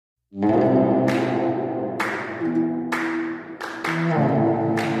Hello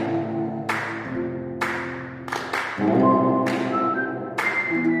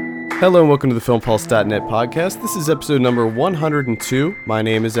and welcome to the FilmPulse.net podcast. This is episode number 102. My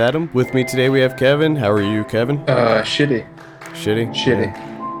name is Adam. With me today we have Kevin. How are you, Kevin? Shitty. Shitty? Yeah.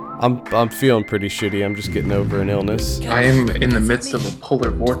 I'm feeling pretty shitty. I'm just getting over an illness. I am in the midst of a polar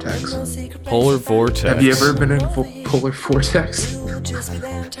vortex. Polar vortex. Have you ever been in a polar vortex?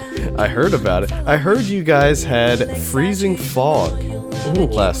 I heard about it. I heard you guys had freezing fog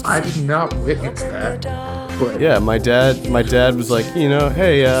last I night. did not witness that. But Yeah, my dad was like, hey, you know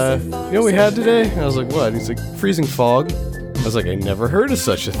what we had today? And I was like, what? He's like, freezing fog. I was like, I never heard of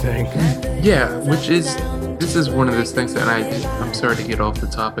such a thing. yeah, this is one of those things that I'm sorry to get off the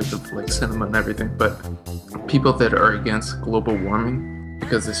topic of like cinema and everything, but people that are against global warming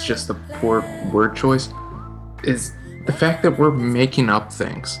because it's just a poor word choice is the fact that we're making up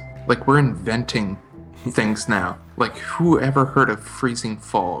things. Like we're inventing things now. Like who ever heard of freezing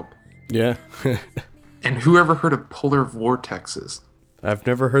fog? Yeah. And who ever heard of polar vortexes? I've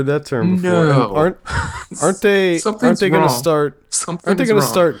never heard that term before. No. And aren't they going to start? Aren't they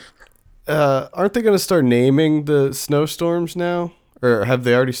going to start naming the snowstorms now? Or have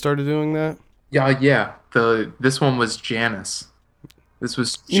they already started doing that? Yeah. This one was Janus. This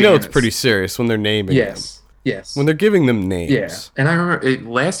was Janus. You know it's pretty serious when they're naming them. Yes. When they're giving them names. Yeah. And I remember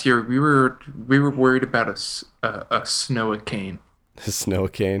last year we were worried about a snowicane. A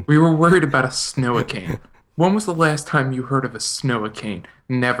snowicane. We were worried about a snowicane. When was the last time you heard of a snowicane?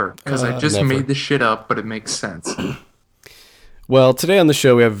 Never. Because I just never. made this shit up, but it makes sense. Well, today on the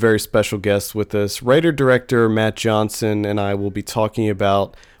show we have a very special guest with us. Writer-director Matt Johnson and I will be talking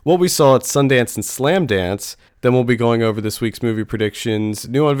about what we saw at Sundance and Slamdance. Then we'll be going over this week's movie predictions,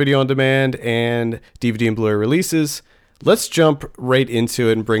 new on video on demand, and DVD and Blu-ray releases. Let's jump right into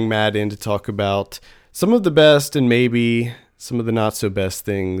it and bring Matt in to talk about some of the best and maybe some of the not-so-best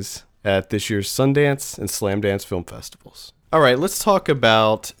things at this year's Sundance and Slamdance film festivals. All right, let's talk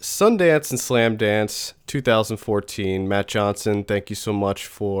about Sundance and Slamdance 2014. Matt Johnson, thank you so much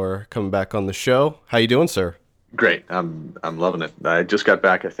for coming back on the show. How you doing, sir? Great. I'm loving it. I just got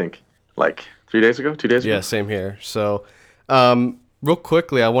back, I think, like 2 days ago. Yeah, same here. So, real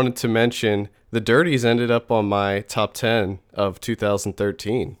quickly, I wanted to mention The Dirties ended up on my top 10 of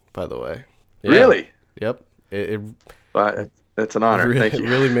 2013, by the way. Yeah. Really? Yep. It's an honor. Thank you. It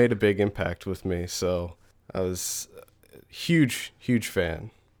really made a big impact with me, so I was a huge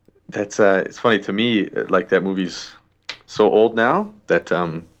fan. That's it's funny to me. Like that movie's so old now that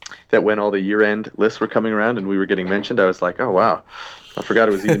when all the year-end lists were coming around and we were getting mentioned, I was like, oh wow, I forgot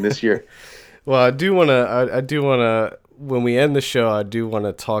it was even this year. Well, I do want to. When we end the show, I do want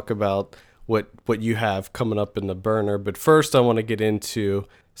to talk about what you have coming up in the burner. But first, I want to get into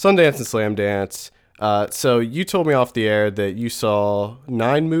Sundance and Slamdance. So you told me off the air that you saw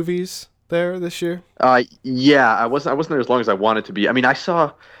 9 movies there this year? Yeah, I wasn't there as long as I wanted to be. I mean, I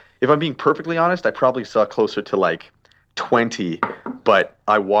saw, if I'm being perfectly honest, I probably saw closer to like 20, but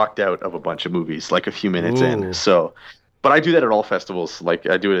I walked out of a bunch of movies like a few minutes in. So, but I do that at all festivals. Like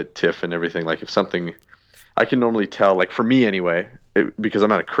I do it at TIFF and everything. Like if something, I can normally tell, like for me anyway, because I'm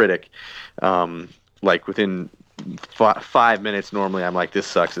not a critic, like within 5 minutes normally I'm like, this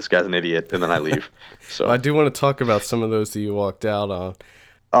sucks, this guy's an idiot, and then I leave. So I do want to talk about some of those that you walked out on.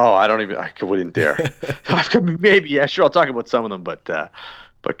 Oh, I wouldn't dare. Maybe, yeah, sure, I'll talk about some of them, but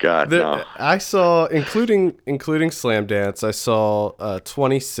God, no. I saw, including Slamdance, I saw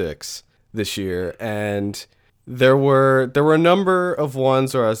 26 this year, and there were a number of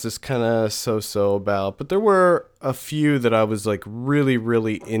ones where I was just kind of so about, but there were a few that I was like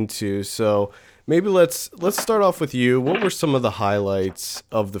really into. So maybe let's start off with you. What were some of the highlights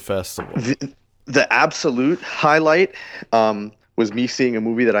of the festival? The absolute highlight was me seeing a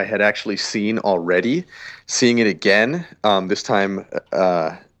movie that I had actually seen already, seeing it again, this time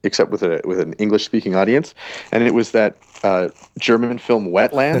except with an English-speaking audience, and it was that German film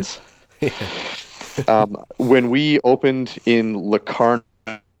Wetlands. When we opened in Locarno,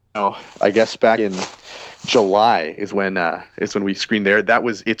 I guess back in July is when we screened there. That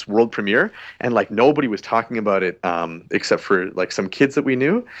was its world premiere, and like nobody was talking about it except for like some kids that we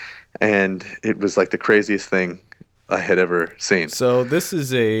knew, and it was like the craziest thing I had ever seen. So this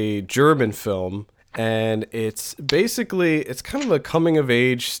is a German film, and it's kind of a coming of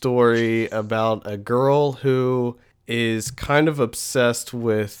age story about a girl who is kind of obsessed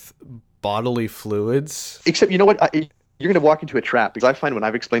with bodily fluids. Except, you know what? You're going to walk into a trap, because I find when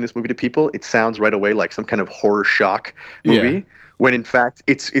I've explained this movie to people, it sounds right away like some kind of horror shock movie, when in fact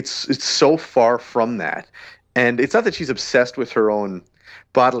it's so far from that. And it's not that she's obsessed with her own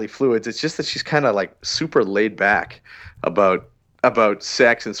bodily fluids. It's just that she's kind of like super laid back about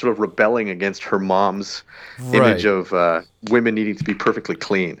sex and sort of rebelling against her mom's image of women needing to be perfectly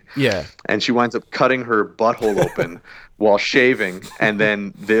clean. Yeah. And she winds up cutting her butthole open while shaving, and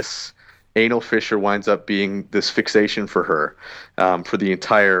then this anal fissure winds up being this fixation for her for the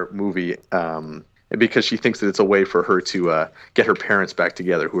entire movie, because she thinks that it's a way for her to get her parents back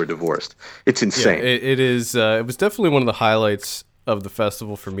together who are divorced. It's insane. Yeah, it is. It was definitely one of the highlights of the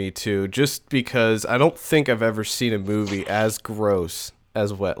festival for me too, just because I don't think I've ever seen a movie as gross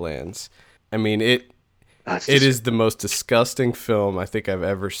as Wetlands. I mean, it is the most disgusting film I think I've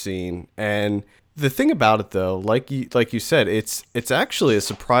ever seen. And the thing about it though, like you said, it's actually a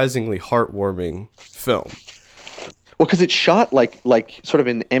surprisingly heartwarming film. Well, because it's shot like sort of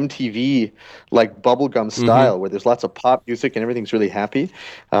in MTV, like bubblegum style, where there's lots of pop music and everything's really happy.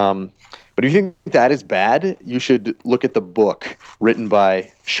 But if you think that is bad, you should look at the book written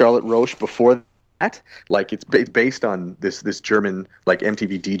by Charlotte Roche before that. Like it's based on this German like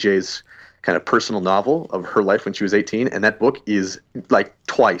MTV DJ's kind of personal novel of her life when she was 18, and that book is like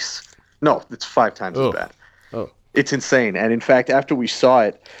it's 5 times as bad. Oh. It's insane. And in fact, after we saw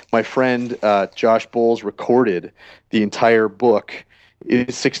it, my friend Josh Bowles recorded the entire book.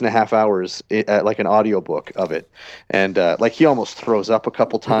 It's 6.5 hours, like an audiobook of it. And like he almost throws up a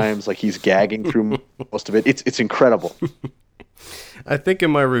couple times, like he's gagging through most of it. It's incredible. I think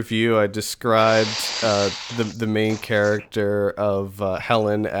in my review I described the main character of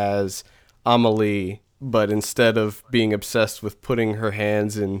Helen as Amelie, but instead of being obsessed with putting her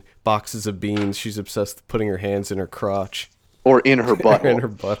hands in boxes of beans, she's obsessed with putting her hands in her crotch. Or in her butthole. In her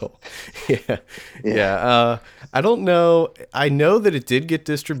butthole. Yeah. I don't know. I know that it did get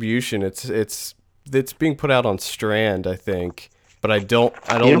distribution. It's being put out on Strand, I think. But I don't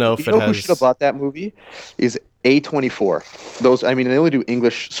know if it has. Who should have bought that movie is A24. Those, I mean, they only do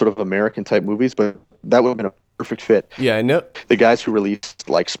English sort of American type movies, but that would have been a perfect fit. Yeah, I know. The guys who released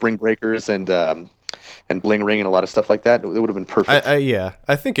like Spring Breakers and Bling Ring and a lot of stuff like that, it would have been perfect.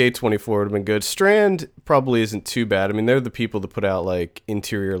 I think A24 would have been good. Strand probably isn't too bad. I mean, they're the people that put out like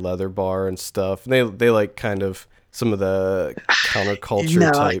Interior Leather Bar and stuff. And they like kind of some of the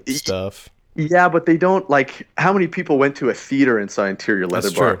counterculture type stuff. Yeah, but they don't like. How many people went to a theater and saw Interior Leather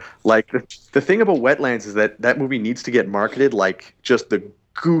That's Bar? True. Like the thing about Wetlands is that movie needs to get marketed like just the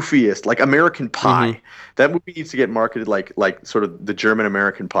goofiest, like American Pie. Mm-hmm. That movie needs to get marketed like sort of the German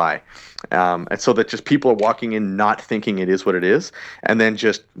American Pie, and so that just people are walking in not thinking it is what it is, and then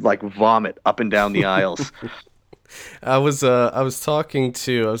just like vomit up and down the aisles. I was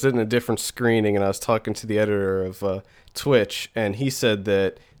in a different screening and I was talking to the editor of Twitch, and he said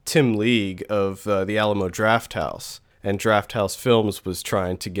that Tim League of the Alamo Drafthouse and Drafthouse Films was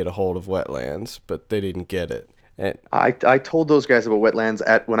trying to get a hold of Wetlands, but they didn't get it. And I told those guys about Wetlands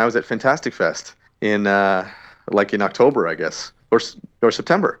when I was at Fantastic Fest in October, I guess, or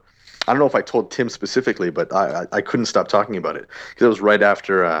September. I don't know if I told Tim specifically, but I couldn't stop talking about it because it was right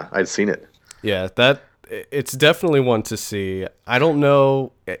after I'd seen it. Yeah, it's definitely one to see. I don't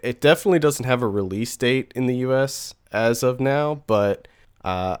know. It definitely doesn't have a release date in the U.S. as of now, but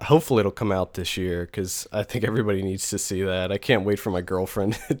hopefully it'll come out this year because I think everybody needs to see that. I can't wait for my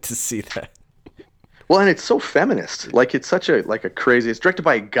girlfriend to see that. Well, and it's so feminist. Like it's such a crazy. It's directed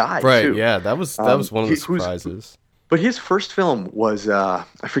by a guy, right? Too. Yeah, that was one of the surprises. But his first film was I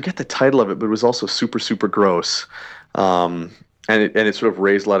forget the title of it, but it was also super super gross. And it sort of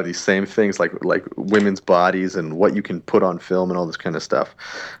raised a lot of these same things like women's bodies and what you can put on film and all this kind of stuff.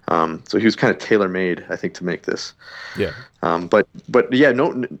 So he was kind of tailor-made, I think, to make this. Yeah. But yeah,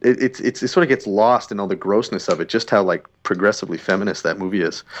 no, it sort of gets lost in all the grossness of it, just how like progressively feminist that movie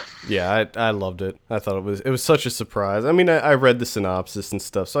is. Yeah, I loved it. I thought it was such a surprise. I mean, I read the synopsis and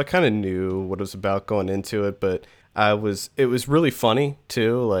stuff, so I kind of knew what it was about going into it, but it was really funny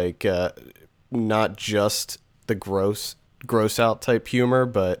too, like not just the gross out type humor,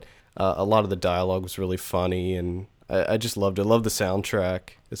 but a lot of the dialogue was really funny, and I just loved it. Loved the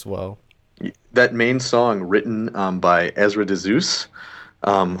soundtrack as well. That main song written by Ezra DeZeus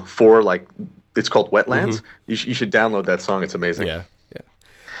for like it's called Wetlands. Mm-hmm. You should download that song. It's amazing. Yeah.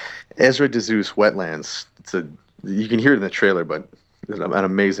 Ezra DeZeus, Wetlands. You can hear it in the trailer, but it's an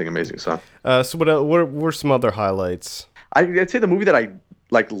amazing song. So what were some other highlights? I'd say the movie that I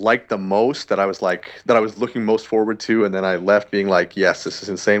liked the most, that I was looking most forward to, and then I left being like, yes, this is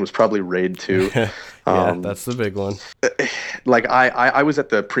insane, was probably Raid 2. Yeah, that's the big one. Like I was at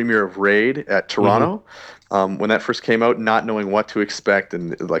the premiere of Raid at Toronto when that first came out, not knowing what to expect,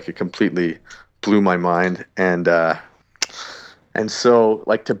 and like it completely blew my mind. And so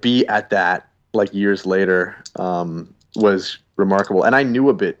like to be at that like years later was remarkable. And I knew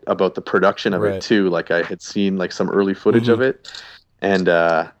a bit about the production of Right. it too. Like I had seen like some early footage of it, and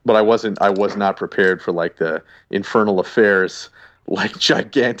but I was not prepared for like the infernal affairs, like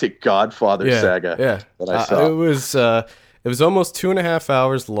gigantic Godfather saga that I saw. It was almost 2.5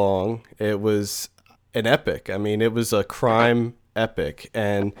 hours long. It was an epic. I mean, it was a crime epic,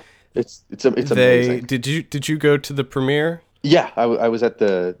 and It's amazing. Did you go to the premiere? Yeah, I was at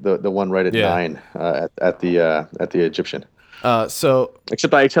the one right at Yeah. 9 at the Egyptian. So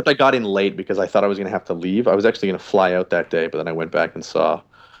Except I got in late because I thought I was going to have to leave. I was actually going to fly out that day, but then I went back and saw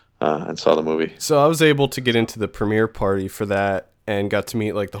the movie. So I was able to get into the premiere party for that and got to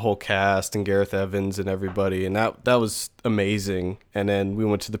meet like the whole cast and Gareth Evans and everybody, and that was amazing. And then we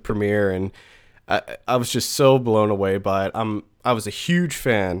went to the premiere, and I was just so blown away by it. I was a huge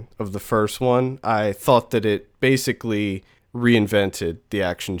fan of the first one. I thought that it basically reinvented the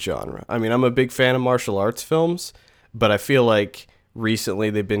action genre. I mean, I'm a big fan of martial arts films, but I feel like recently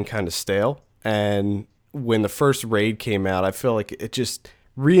they've been kind of stale. And when the first Raid came out, I feel like it just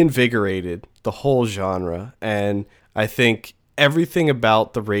reinvigorated the whole genre. And I think everything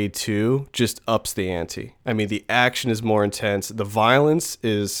about the Raid 2 just ups the ante. I mean, the action is more intense. The violence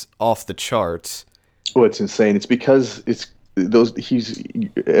is off the charts. Oh, it's insane. It's because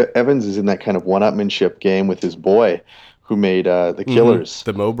Evans is in that kind of one-upmanship game with his boy who made The Killers.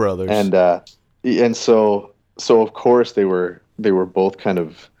 The Mo brothers. And so of course they were both kind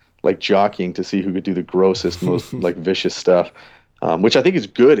of like jockeying to see who could do the grossest, most like vicious stuff, which I think is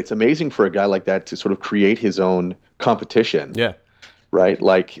good. It's amazing for a guy like that to sort of create his own competition. Yeah. Right?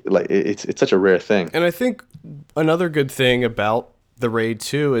 Like it's such a rare thing. And I think another good thing about the Raid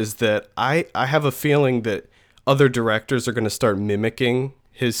 2 is that I have a feeling that other directors are going to start mimicking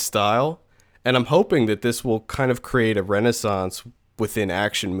his style. And I'm hoping that this will kind of create a renaissance within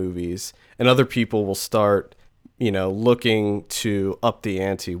action movies, and other people will start, looking to up the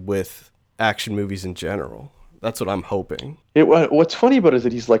ante with action movies in general. That's what I'm hoping. What's funny about it is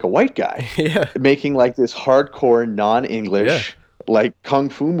that he's like a white guy making like this hardcore non-English like kung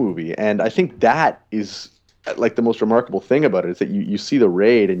fu movie. And I think that is like the most remarkable thing about it is that you see the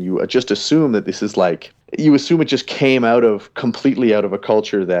Raid and you just assume that this is like, you assume it just came completely out of a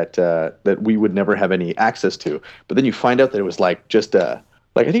culture that we would never have any access to. But then you find out that it was like just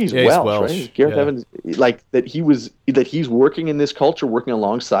like I think he's Welsh, right? Gareth Evans, like that he's working in this culture, working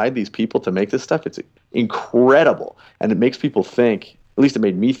alongside these people to make this stuff. It's incredible, and it makes people think. At least it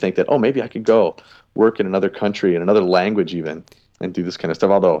made me think that maybe I could go work in another country, in another language, even, and do this kind of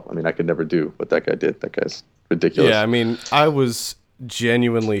stuff. Although I mean, I could never do what that guy did. That guy's ridiculous. Yeah, I mean, I was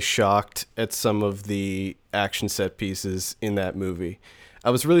genuinely shocked at some of the action set pieces in that movie. I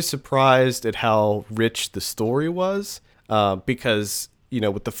was really surprised at how rich the story was, because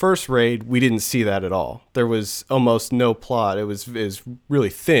with the first Raid, we didn't see that at all. There was almost no plot. It was really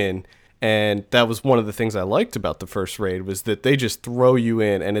thin, and that was one of the things I liked about the first Raid was that they just throw you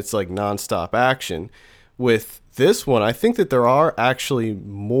in, and it's like nonstop action. With this one, I think that there are actually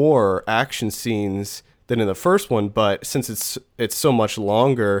more action scenes than in the first one, but since it's so much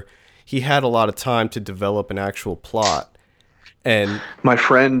longer, he had a lot of time to develop an actual plot. And my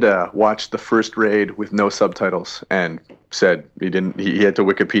friend watched the first Raid with no subtitles and said he had to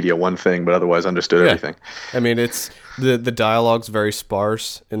Wikipedia one thing, but otherwise understood everything. I mean, it's the dialogue's very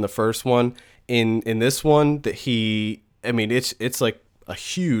sparse in the first one. In this one, it's like a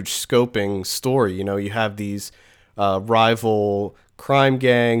huge scoping story. You have these rival crime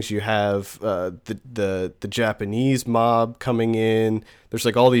gangs. You have the Japanese mob coming in. There's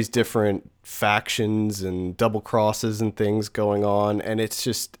like all these different factions and double crosses and things going on, and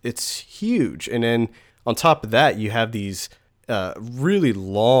it's huge. And then on top of that, you have these really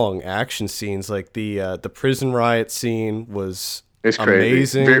long action scenes. Like the prison riot scene was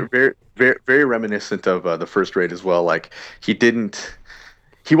amazing. Very, very, very, very reminiscent of the first Raid as well. Like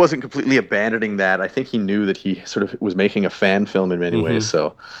he wasn't completely abandoning that. I think he knew that he sort of was making a fan film in many ways.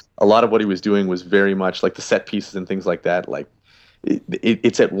 So a lot of what he was doing was very much like the set pieces and things like that. Like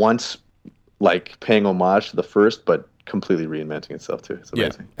it's at once like paying homage to the first, but completely reinventing itself too. It's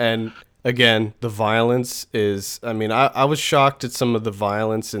amazing. Yeah. And again, the violence is, I was shocked at some of the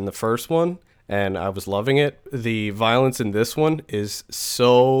violence in the first one, and I was loving it. The violence in this one is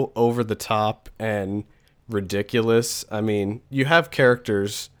so over the top and ridiculous. I mean, you have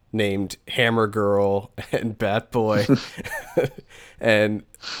characters named Hammer Girl and Bat Boy, and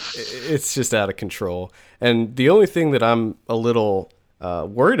it's just out of control. And the only thing that I'm a little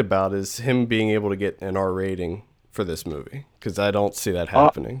worried about is him being able to get an R rating for this movie, because I don't see that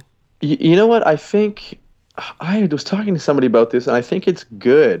happening. You know what? I think I was talking to somebody about this, and I think it's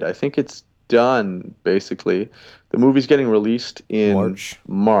good. I think it's done basically. The movie's getting released in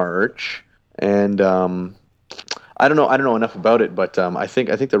March, and I don't know enough about it, but I think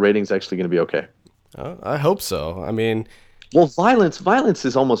the rating's actually going to be okay. I hope so. I mean, well, violence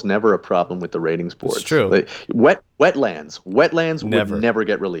is almost never a problem with the ratings boards. It's true. Like, wetlands would never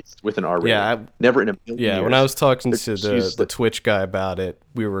get released with an R rating. Yeah, never in a million years. When I was talking to the Twitch guy about it,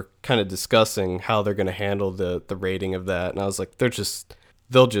 we were kind of discussing how they're going to handle the rating of that, and I was like, they'll just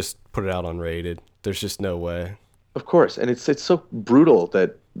put it out unrated. There's just no way. Of course, and it's so brutal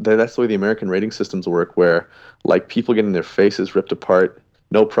that that's the way the American rating systems work, where like people getting their faces ripped apart,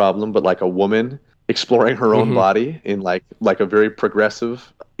 no problem, but like a woman exploring her own body in like a very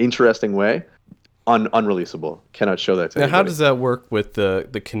progressive, interesting way, unreleasable. Cannot show that to anybody. Now, how does that work with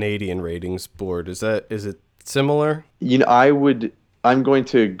the Canadian ratings board? Is it similar? You know, I'm going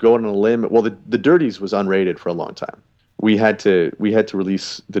to go on a limb. Well, the Dirties was unrated for a long time. We had to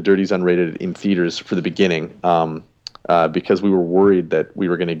release the Dirties unrated in theaters for the beginning, because we were worried that we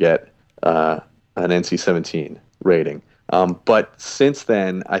were going to get an NC-17 rating. But since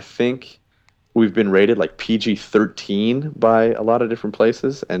then, I think we've been rated like PG-13 by a lot of different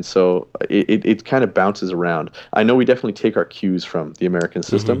places, and so it kind of bounces around. I know we definitely take our cues from the American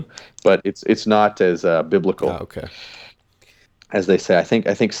system, but it's not as biblical. Oh, okay. As they say, I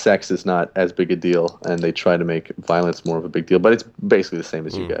think sex is not as big a deal, and they try to make violence more of a big deal, but it's basically the same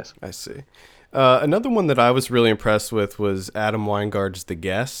as you guys. I see. Another one that I was really impressed with was Adam Weingard's The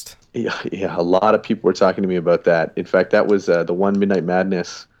Guest. Yeah, a lot of people were talking to me about that. In fact, that was the one Midnight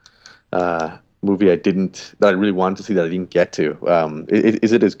Madness movie that I really wanted to see that I didn't get to.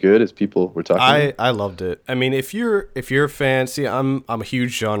 Is it as good as people were talking about? I loved it. I mean, if you're a fan, see, I'm a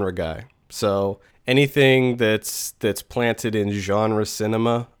huge genre guy, so anything that's planted in genre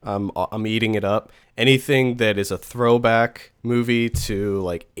cinema, I'm eating it up. Anything that is a throwback movie to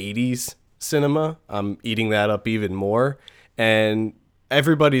like 80s cinema, I'm eating that up even more. And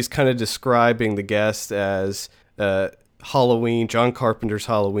everybody's kind of describing The Guest as Halloween, John Carpenter's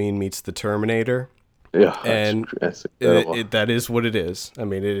Halloween meets The Terminator. Yeah, and that is what it is. I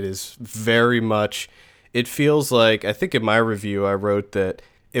mean, it is very much. It feels like, I think in my review I wrote that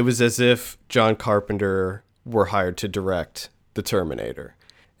it was as if John Carpenter were hired to direct The Terminator.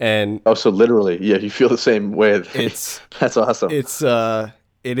 And so literally, yeah, you feel the same way. That's awesome. It's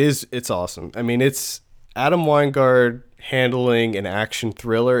awesome. I mean, it's Adam Weingard handling an action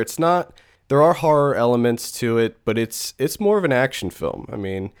thriller. It's not. There are horror elements to it, but it's more of an action film. I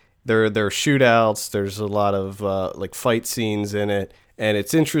mean, there are shootouts. There's a lot of like fight scenes in it, and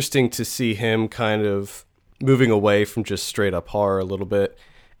it's interesting to see him kind of moving away from just straight up horror a little bit.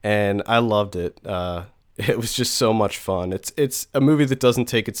 And I loved it. It was just so much fun. It's a movie that doesn't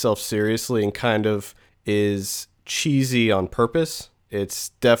take itself seriously and kind of is cheesy on purpose. It's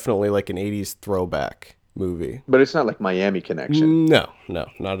definitely like an 80s throwback movie. But it's not like Miami Connection. No,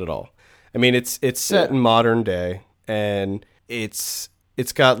 not at all. I mean, it's set in modern day, and it's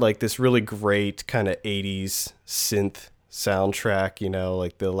got like this really great kind of 80s synth soundtrack, you know,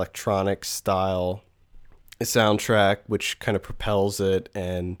 like the electronic style soundtrack, which kind of propels it,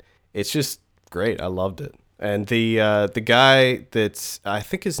 and it's just great. I loved it. And the guy I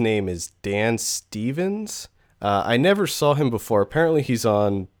think his name is Dan Stevens. I never saw him before. Apparently he's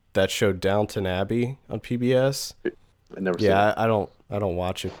on that show Downton Abbey on PBS. I never seen it. I don't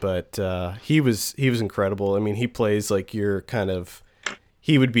watch it, but he was incredible. I mean, he plays like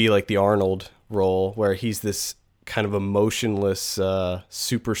he would be like the Arnold role, where he's this kind of emotionless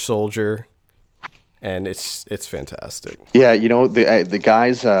super soldier, and it's fantastic. Yeah, you know, the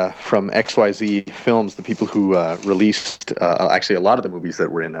guys from XYZ Films, the people who released actually a lot of the movies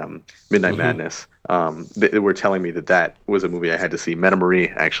that were in Midnight Madness, they were telling me that was a movie I had to see. Meta Marie,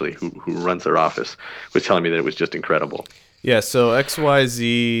 actually, who runs their office, was telling me that it was just incredible. Yeah, so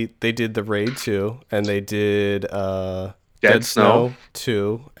XYZ, they did The Raid 2, and they did Dead Snow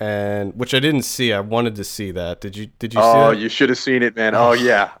 2, and which I didn't see. I wanted to see that. Did you see that? Oh, you should have seen it, man. Oh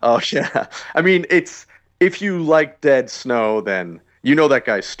yeah. I mean, if you like Dead Snow, then you know that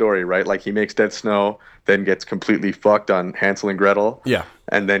guy's story, right? Like, he makes Dead Snow, then gets completely fucked on Hansel and Gretel. Yeah.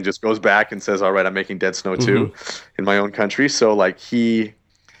 And then just goes back and says, all right, I'm making Dead Snow 2 in my own country. So like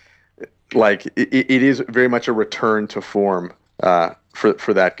it is very much a return to form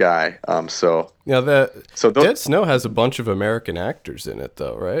for that guy. Dead Snow has a bunch of American actors in it,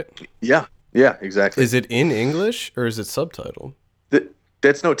 though, right? Yeah, exactly. Is it in English or is it subtitled?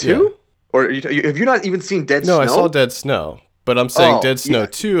 Dead Snow 2? Yeah. Or have you not even seen Dead Snow? No, I saw Dead Snow, but I'm saying Dead Snow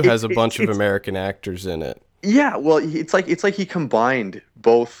 2 has a bunch of American actors in it. Yeah, well, it's like he combined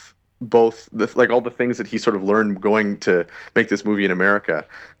both both like all the things that he sort of learned going to make this movie in America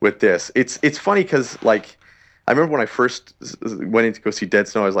with this. It's funny because like I remember when I first went in to go see Dead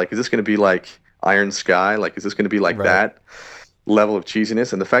Snow, I was like, is this going to be like Iron Sky? Like, is this going to be like that level of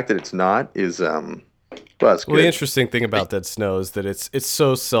cheesiness? And the fact that it's not is well, it's good. Well, the interesting thing about Dead Snow is that it's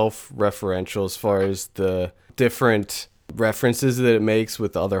so self-referential as far as the different references that it makes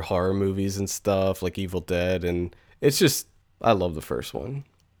with other horror movies and stuff like Evil Dead, and it's just I love the first one.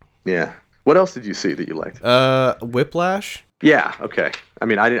 Yeah. What else did you see that you liked? Whiplash. Yeah. Okay. I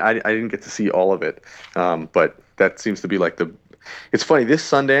mean, I didn't get to see all of it, but that seems to be like the. It's funny. This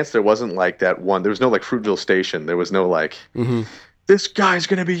Sundance, there wasn't like that one. There was no like Fruitvale Station. There was no like, this guy's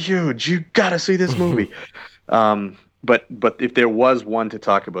gonna be huge. You gotta see this movie. But if there was one to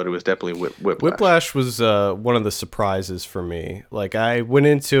talk about, it was definitely Whiplash. Whiplash was one of the surprises for me. Like I went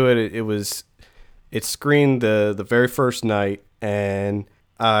into it, it screened the very first night, and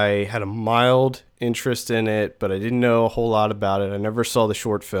I had a mild interest in it, but I didn't know a whole lot about it. I never saw the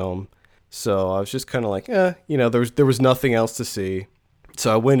short film, so I was just kind of like, there was nothing else to see.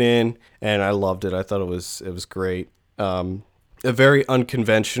 So I went in and I loved it. I thought it was great. A very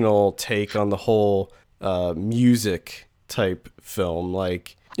unconventional take on the whole music type film.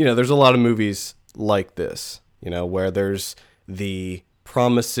 Like, there's a lot of movies like this, where there's the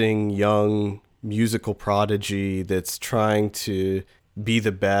promising young musical prodigy that's trying to be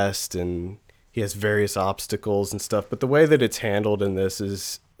the best, and he has various obstacles and stuff. But the way that it's handled in this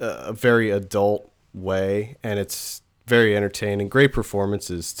is a very adult way, and it's very entertaining. Great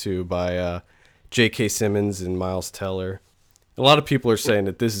performances too by J.K. Simmons and Miles Teller. A lot of people are saying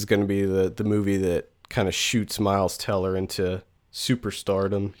that this is going to be the movie that kind of shoots Miles Teller into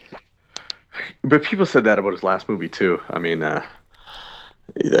superstardom. But people said that about his last movie too. I mean,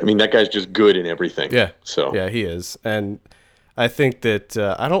 that guy's just good in everything. Yeah. So yeah, he is, and I think that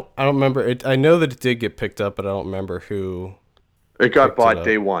I don't remember it. I know that it did get picked up, but I don't remember who. It got bought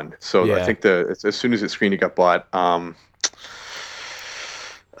day one, so yeah. I think as soon as it screened, it got bought.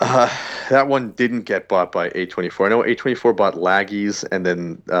 That one didn't get bought by A24. I know A24 bought Laggies and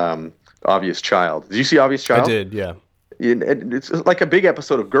then Obvious Child. Did you see Obvious Child? I did, yeah. It's like a big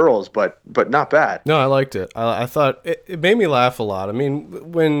episode of Girls, but not bad. No, I liked it. I thought it made me laugh a lot. I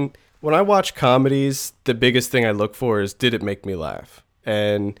mean, when I watch comedies, the biggest thing I look for is, did it make me laugh?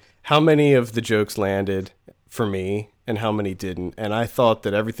 And how many of the jokes landed for me and how many didn't? And I thought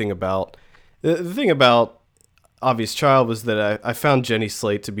that everything about the thing about Obvious Child was that I found Jenny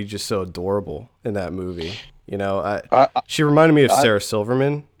Slate to be just so adorable in that movie. She reminded me of Sarah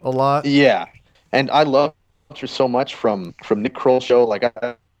Silverman a lot. Yeah, and I loved her so much from Nick Kroll show. Like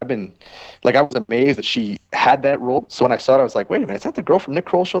I was amazed that she had that role. So when I saw it, I was like, wait a minute, is that the girl from Nick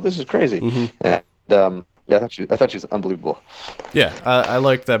Kroll show? This is crazy. And I thought she was unbelievable. Yeah, I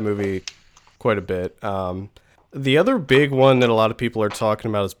liked that movie quite a bit. The other big one that a lot of people are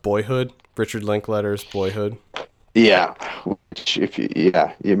talking about is Boyhood. Richard Linklater's Boyhood. Yeah, do you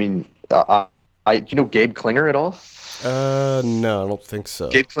know Gabe Klinger at all? No, I don't think so.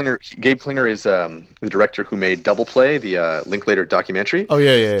 Gabe Klinger is the director who made Double Play, the Linklater documentary. Oh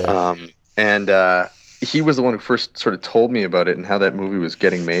yeah. And he was the one who first sort of told me about it and how that movie was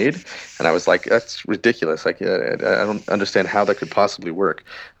getting made, and I was like, that's ridiculous. Like, I don't understand how that could possibly work.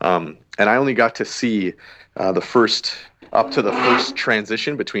 And I only got to see the first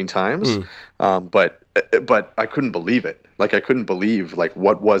transition between times, but I couldn't believe it. Like, I couldn't believe like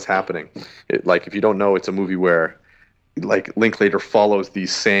what was happening. Like, if you don't know, it's a movie where like Linklater follows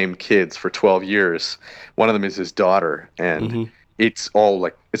these same kids for 12 years. One of them is his daughter, and it's all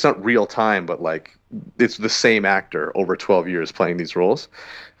like, it's not real time, but like it's the same actor over 12 years playing these roles.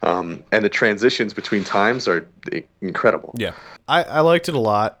 And the transitions between times are incredible. Yeah, I liked it a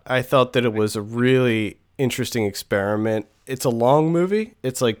lot. I thought that it was a really interesting experiment. It's a long movie.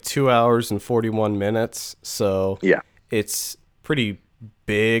 It's like 2 hours and 41 minutes. So yeah, it's pretty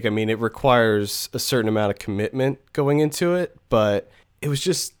big. I mean, it requires a certain amount of commitment going into it, but it was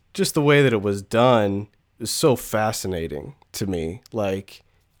just the way that it was done is so fascinating to me. Like,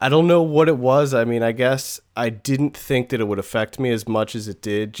 I don't know what it was. I mean, I guess I didn't think that it would affect me as much as it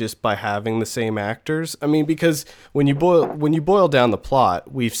did just by having the same actors. I mean, because when you boil down the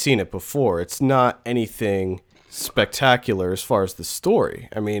plot, we've seen it before. It's not anything spectacular as far as the story.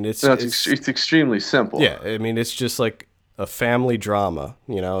 I mean, it's extremely simple. Yeah, I mean, it's just like a family drama.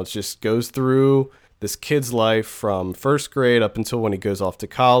 It just goes through this kid's life from first grade up until when he goes off to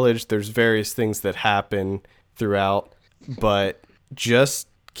college. There's various things that happen throughout, but just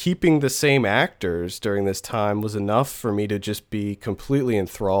keeping the same actors during this time was enough for me to just be completely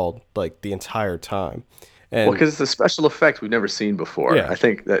enthralled like the entire time. And because it's a special effect we've never seen before. Yeah. I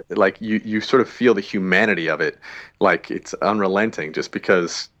think that like you sort of feel the humanity of it, like it's unrelenting, just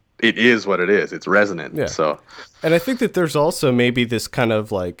because it is what it is. It's resonant. Yeah. So, and I think that there's also maybe this kind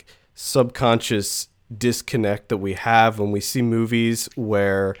of like subconscious disconnect that we have when we see movies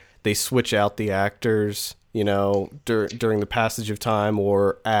where they switch out the actors, you know, during the passage of time,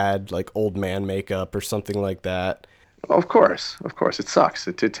 or add like old man makeup or something like that. of course, it sucks.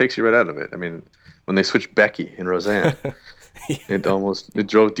 It takes you right out of it. I mean, when they switched Becky in Roseanne, it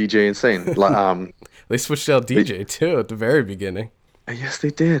drove DJ insane. They switched out DJ too at the very beginning. Yes, they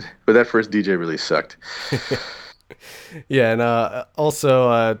did. But that first DJ really sucked. Yeah, and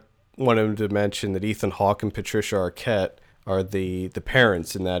also wanted to mention that Ethan Hawke and Patricia Arquette are the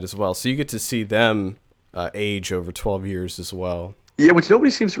parents in that as well. So you get to see them age over 12 years as well. Yeah, which nobody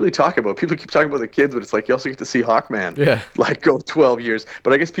seems to really talk about. People keep talking about the kids, but it's like you also get to see Hawkman, like go 12 years.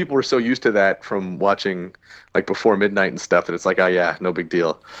 But I guess people were so used to that from watching like Before Midnight and stuff that it's like, oh yeah, no big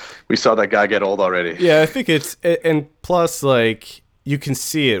deal. We saw that guy get old already. Yeah, I think and plus like you can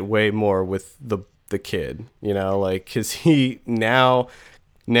see it way more with the kid, you know, like because he now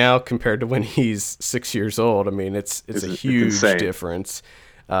compared to when he's 6 years old, I mean it's a huge difference.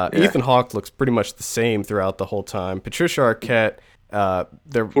 Ethan Hawke looks pretty much the same throughout the whole time. Patricia Arquette.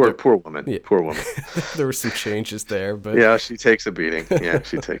 Poor woman. Yeah. Poor woman. There were some changes there, but yeah, she takes a beating. Yeah,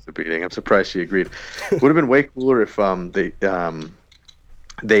 she takes a beating. I'm surprised she agreed. Would have been way cooler if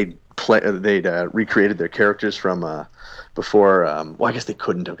they'd recreated their characters from before. Well, I guess they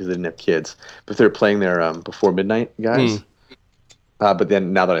couldn't because they didn't have kids, but they're playing their Before Midnight guys. But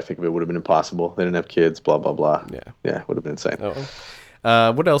then now that I think of it, would have been impossible. They didn't have kids. Blah blah blah. Yeah, would have been insane.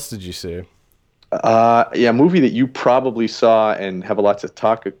 What else did you see? A movie that you probably saw and have a lot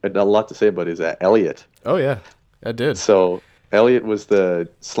to say about is Elliot. Oh yeah, I did. So Elliot was the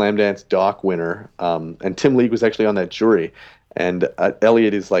Slamdance doc winner, and Tim League was actually on that jury. And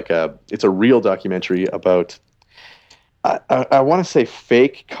Elliot is it's a real documentary about I want to say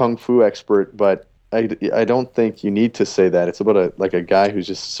fake kung fu expert, but I don't think you need to say that. It's about a guy who's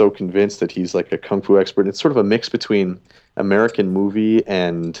just so convinced that he's like a kung fu expert. It's sort of a mix between American movie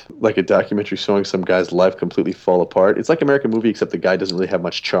and like a documentary showing some guy's life completely fall apart. It's like American movie, except the guy doesn't really have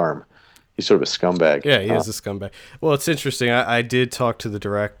much charm. He's sort of a scumbag. Yeah, he is a scumbag. Well, it's interesting. I did talk to the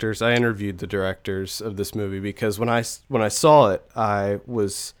directors. I interviewed the directors of this movie because when I saw it, I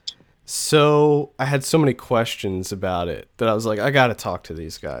had so many questions about it that I was like, I got to talk to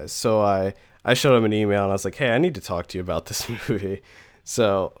these guys. So I showed him an email and I was like, hey, I need to talk to you about this movie.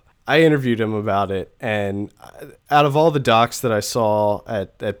 So I interviewed him about it, and out of all the docs that I saw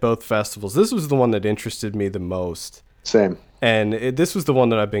at both festivals, this was the one that interested me the most. Same. And this was the one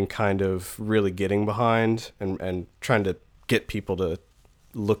that I've been kind of really getting behind and trying to get people to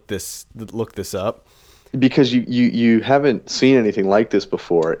look this up. Because you haven't seen anything like this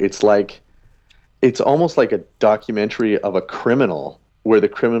before. It's almost like a documentary of a criminal where the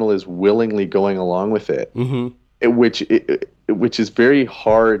criminal is willingly going along with it. Mm-hmm. Which is very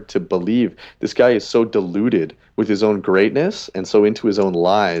hard to believe. This guy is so deluded with his own greatness and so into his own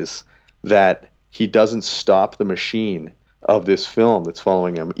lies that he doesn't stop the machine of this film that's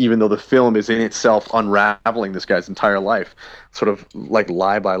following him, even though the film is in itself unraveling this guy's entire life, sort of like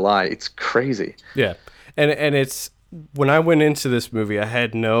lie by lie. It's crazy. Yeah. And it's, when I went into this movie, I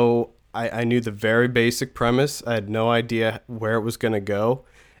knew the very basic premise. I had no idea where it was going to go.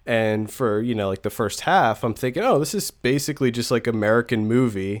 And for, like the first half, I'm thinking, oh, this is basically just like American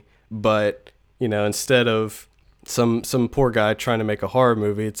movie, but, instead of some poor guy trying to make a horror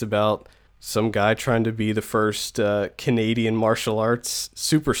movie, it's about some guy trying to be the first Canadian martial arts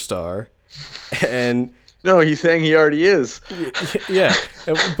superstar. And no, he's saying he already is. Yeah.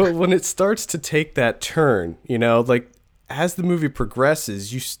 But when it starts to take that turn, like as the movie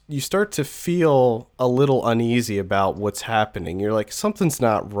progresses, you start to feel a little uneasy about what's happening. You're like, something's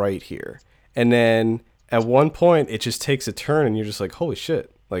not right here. And then at one point, it just takes a turn, and you're just like, holy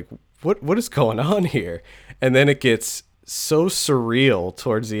shit, like what is going on here? And then it gets so surreal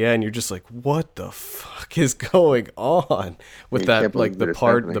towards the end. You're just like, what the fuck is going on with that? Like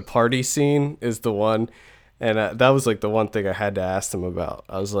the party scene is the one. And that was like the one thing I had to ask them about.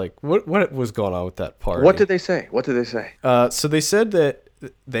 I was like, what was going on with that party? What did they say? So they said that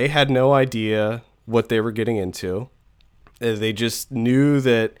they had no idea what they were getting into. They just knew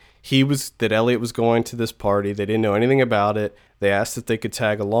that Elliot was going to this party. They didn't know anything about it. They asked if they could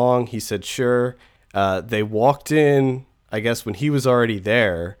tag along. He said, sure. They walked in, I guess, when he was already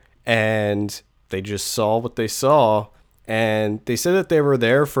there, and they just saw what they saw. And they said that they were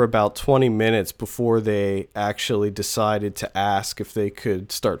there for about 20 minutes before they actually decided to ask if they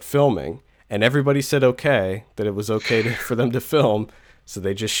could start filming. and everybody said okay, that it was okay for them to film, so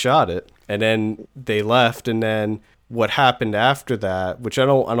they just shot it, and then they left, and then what happened after that, which I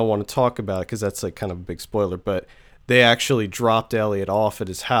don't want to talk about because that's like kind of a big spoiler, but they actually dropped Elliot off at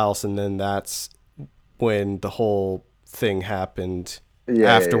his house, and then that's when the whole thing happened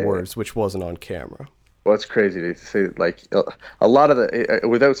afterwards, which wasn't on camera. Well, it's crazy to say, like, a lot of the,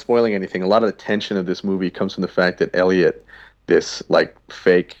 without spoiling anything, a lot of the tension of this movie comes from the fact that Elliot, this, like,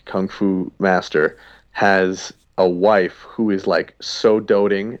 fake kung fu master, has a wife who is, like, so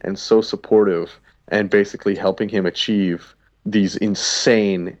doting and so supportive and basically helping him achieve these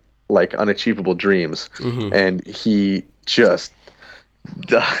insane, like, unachievable dreams. Mm-hmm. And he just,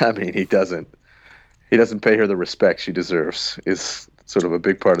 I mean, he doesn't pay her the respect she deserves, is sort of a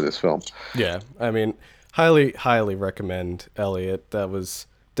big part of this film. Yeah, I mean, highly recommend Elliot. That was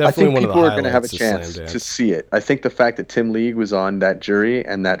definitely one of the highlights. I think people are going to have a chance to see it. I think the fact that Tim League was on that jury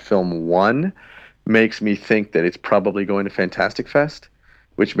and that film won makes me think that it's probably going to Fantastic Fest,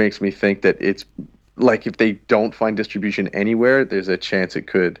 which makes me think that it's, like, if they don't find distribution anywhere, there's a chance it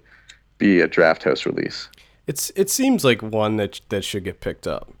could be a Draft House release. It seems like one that should get picked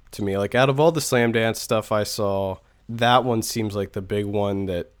up to me. Like, out of all the Slamdance stuff I saw, that one seems like the big one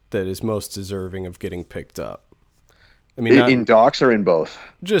that is most deserving of getting picked up. I mean, in docs or in both?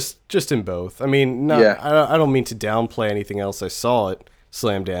 Just in both. I mean, I don't mean to downplay anything else I saw at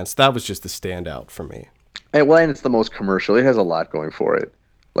Slamdance. That was just the standout for me. And it's the most commercial. It has a lot going for it.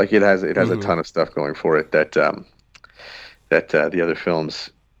 Like, it has mm-hmm. a ton of stuff going for it that the other films,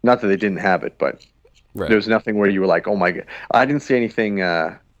 not that they didn't have it, but there's nothing where you were like, oh my God. I didn't see anything.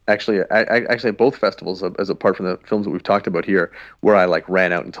 Actually, at both festivals, as apart from the films that we've talked about here, where I like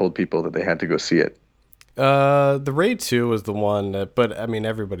ran out and told people that they had to go see it. The Raid 2 was the one but I mean,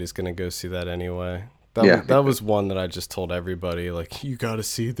 everybody's gonna go see that anyway. That was one that I just told everybody, like, you got to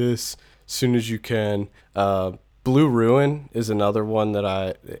see this as soon as you can. Blue Ruin is another one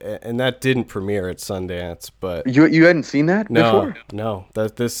and that didn't premiere at Sundance, but you hadn't seen that before? No.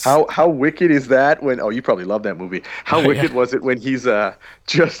 How wicked is that? You probably love that movie. How wicked was it when he's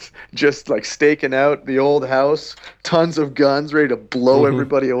just like staking out the old house, tons of guns, ready to blow mm-hmm.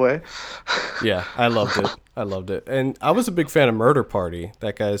 everybody away? Yeah, I loved it, and I was a big fan of Murder Party,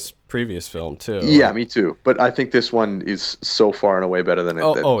 that guy's previous film too. Yeah, me too. But I think this one is so far and away better than it.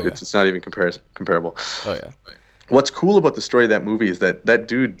 It's not even comparable. Oh yeah. What's cool about the story of that movie is that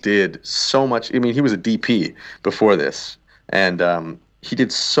dude did so much. I mean, he was a DP before this, and he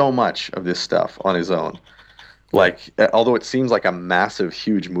did so much of this stuff on his own. Like, although it seems like a massive,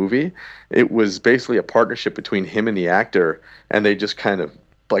 huge movie, it was basically a partnership between him and the actor, and they just kind of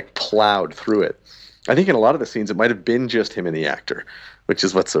like plowed through it. I think in a lot of the scenes, it might have been just him and the actor, which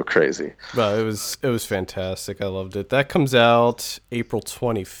is what's so crazy. Well, it was fantastic. I loved it. That comes out April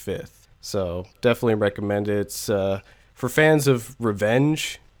 25th. So definitely recommend it. It's for fans of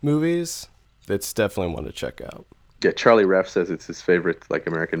revenge movies. It's definitely one to check out. Yeah, Charlie Reff says it's his favorite like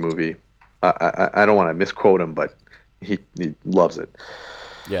American movie. I don't want to misquote him, but he loves it.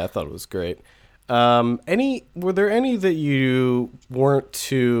 Yeah, I thought it was great. Were there any that you weren't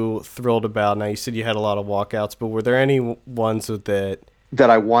too thrilled about? Now you said you had a lot of walkouts, but were there any ones that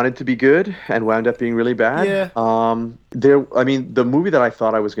I wanted to be good and wound up being really bad? Yeah. The movie that I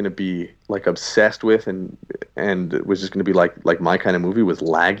thought I was going to be like obsessed with and was just going to be like my kind of movie was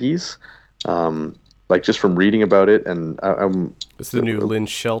Laggies. Like, just from reading about it, and it's the new Lynn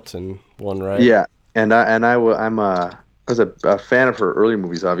Shelton one, right? Yeah, and I was a fan of her earlier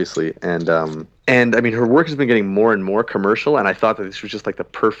movies, obviously, and I mean, her work has been getting more and more commercial, and I thought that this was just like the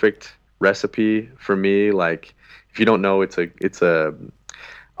perfect recipe for me. Like, if you don't know, it's a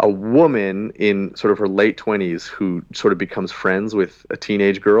woman in sort of her late 20s who sort of becomes friends with a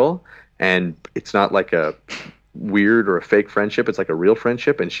teenage girl, and it's not like a weird or a fake friendship, it's like a real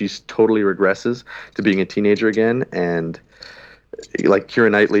friendship, and she's totally regresses to being a teenager again, and like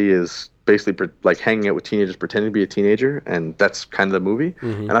Keira Knightley is basically like hanging out with teenagers pretending to be a teenager, and that's kind of the movie.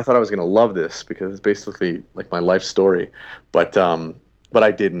 Mm-hmm. And I thought I was going to love this because it's basically like my life story, but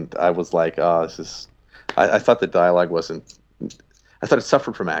I didn't. I was like, this is I thought the dialogue wasn't. I thought it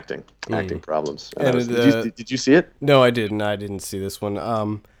suffered from acting problems. Did you see it? No, I didn't. I didn't see this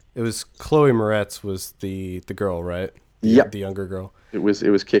one. It was Chloe Moretz was the girl, right? Yeah, the younger girl. It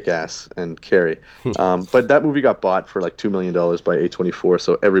was Kick-Ass and Carrie. But that movie got bought for like $2 million by A24,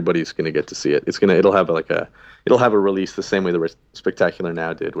 so everybody's gonna get to see it. It'll have a release the same way the Spectacular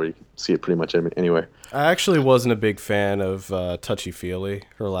Now did, where you can see it pretty much anywhere. I actually wasn't a big fan of Touchy Feely,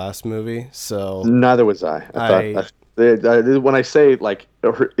 her last movie, so neither was I. When I say like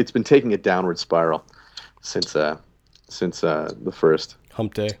it's been taking a downward spiral since the first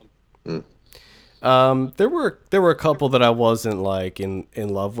Hump Day. There were a couple that I wasn't like in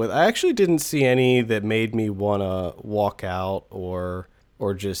love with. I actually didn't see any that made me want to walk out or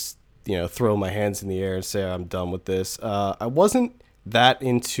just throw my hands in the air and say I'm done with this. I wasn't that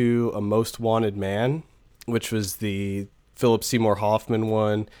into A Most Wanted Man, which was the Philip Seymour Hoffman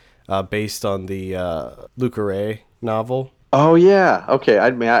one, based on the Le Carré novel. Oh yeah, okay.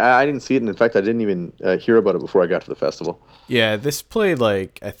 I mean, I didn't see it, and in fact, I didn't even hear about it before I got to the festival. Yeah, this played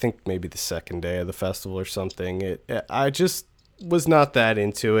like I think maybe the second day of the festival or something. I just was not that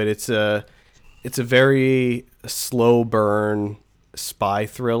into it. It's a very slow burn spy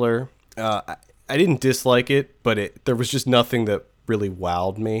thriller. I didn't dislike it, but there was just nothing that really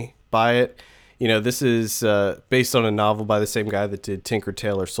wowed me by it. This is based on a novel by the same guy that did Tinker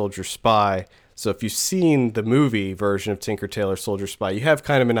Tailor Soldier Spy. So if you've seen the movie version of Tinker Tailor Soldier Spy, you have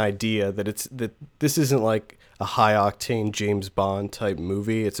kind of an idea that this isn't like a high octane James Bond type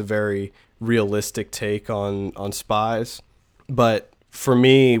movie. It's a very realistic take on spies. But for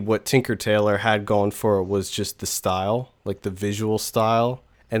me, what Tinker Tailor had going for it was just the style, like the visual style.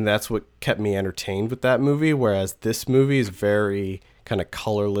 And that's what kept me entertained with that movie. Whereas this movie is very kind of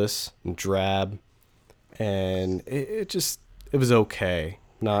colorless and drab. And it was okay.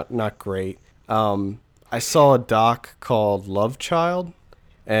 Not great. I saw a doc called Love Child,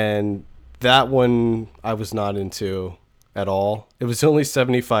 and that one I was not into at all. It was only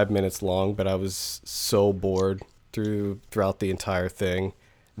 75 minutes long, but I was so bored throughout the entire thing.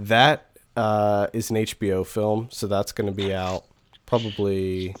 That is an HBO film, so that's going to be out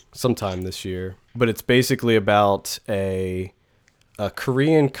probably sometime this year. But it's basically about a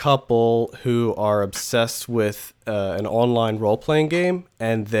Korean couple who are obsessed with an online role-playing game,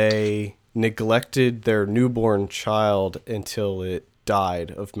 and they neglected their newborn child until it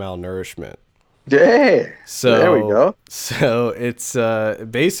died of malnourishment. Yeah. So there we go. So it's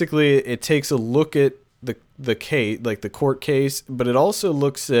basically it takes a look at the case, like the court case, but it also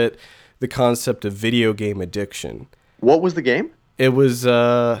looks at the concept of video game addiction. What was the game? It was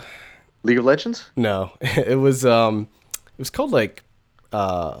League of Legends? No. It was called like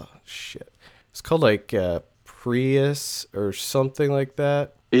It's called like Prius or something like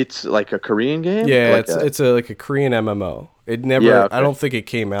that. It's like a Korean game? Yeah, like it's like a Korean MMO. It never. Yeah, okay. I don't think it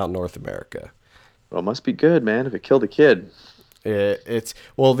came out in North America. Well, it must be good, man, if it killed a kid.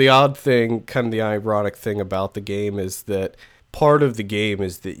 The odd thing, kind of the ironic thing about the game is that part of the game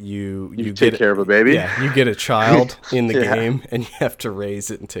is that you take care of a baby. Yeah, you get a child in the Yeah. game, and you have to raise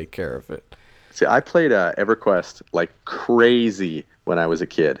it and take care of it. See, I played EverQuest like crazy when I was a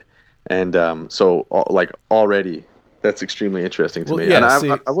kid, and so like already that's extremely interesting to me. Yeah, and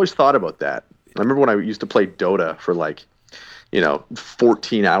I've always thought about that. I remember when I used to play Dota for like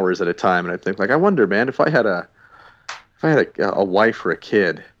 14 hours at a time, and I'd think like, I wonder, man, if I had a wife or a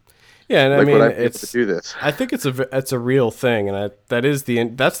kid. Yeah, and like, I mean, would I be able to do this? I think it's a real thing, and that's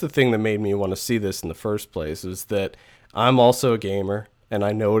the thing that made me want to see this in the first place. Is that I'm also a gamer, and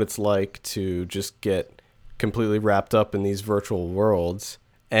I know what it's like to just get completely wrapped up in these virtual worlds,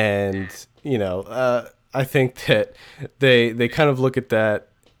 and I think that they kind of look at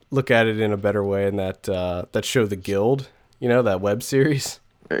it in a better way, in that show The Guild, that web series.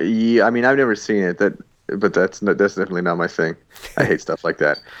 Yeah, I mean, I've never seen it. But that's definitely not my thing. I hate stuff like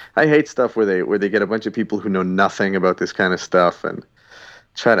that. I hate stuff where they get a bunch of people who know nothing about this kind of stuff and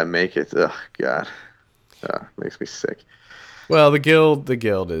try to make it. Oh God, makes me sick. Well, the guild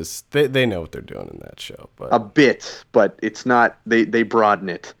is they know what they're doing in that show, but a bit, but it's not. They broaden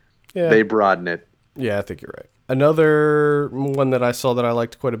it. Yeah. They broaden it. Yeah, I think you're right. Another one that I saw that I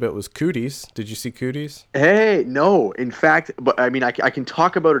liked quite a bit was Cooties. Did you see Cooties? Hey, no. In fact, but I mean, I can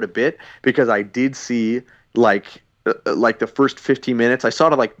talk about it a bit because I did see like the first 15 minutes. I saw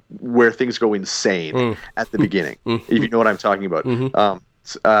it like where things go insane at the beginning, if you know what I'm talking about.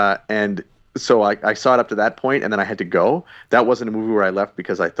 And so I saw it up to that point, and then I had to go. That wasn't a movie where I left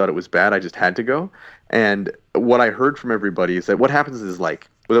because I thought it was bad. I just had to go. And what I heard from everybody is that what happens is, like,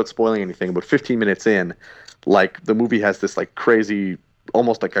 without spoiling anything, about 15 minutes in, like, the movie has this like crazy,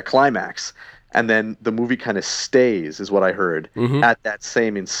 almost like a climax, and then the movie kind of stays, is what I heard, at that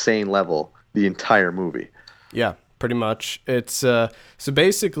same insane level the entire movie. Yeah, pretty much. It's so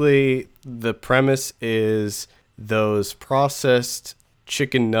basically the premise is those processed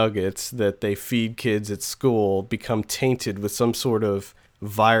chicken nuggets that they feed kids at school become tainted with some sort of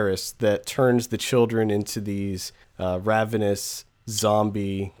virus that turns the children into these ravenous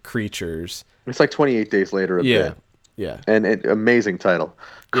zombie creatures. It's like 28 Days Later a bit. Yeah. And amazing title.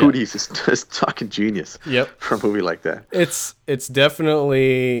 Cooties is just fucking genius. Yep. For a movie like that. It's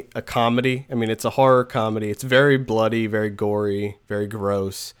definitely a comedy. I mean, it's a horror comedy. It's very bloody, very gory, very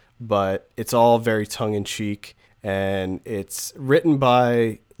gross, but it's all very tongue-in-cheek, and it's written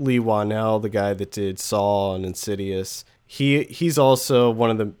by Lee Whannell, the guy that did Saw and Insidious. He's also one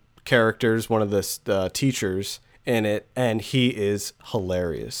of the characters, one of the teachers in it, and he is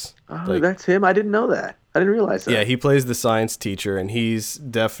hilarious. Oh, Like, that's him. I didn't know that. I didn't realize that. yeah, he plays the science teacher, and he was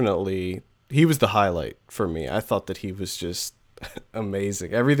the highlight for me. I thought that he was just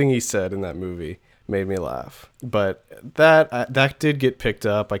amazing. Everything he said in that movie made me laugh. But that did get picked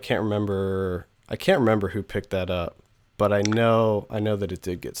up. I can't remember who picked that up, but I know that it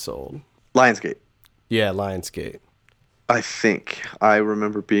did get sold. Lionsgate. Yeah, Lionsgate. I think I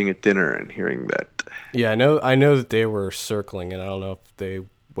remember being at dinner and hearing that. Yeah, I know that they were circling, and I don't know if they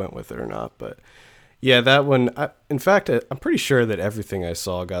went with it or not, but yeah, that one. In fact, I'm pretty sure that everything I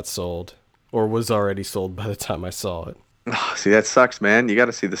saw got sold or was already sold by the time I saw it. Oh, see, that sucks, man. You got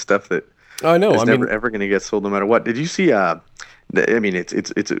to see the stuff that I know. is never ever going to get sold, no matter what. Did you see? I mean,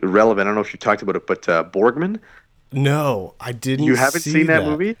 it's irrelevant. I don't know if you talked about it, but Borgman. No, I didn't. You haven't see seen that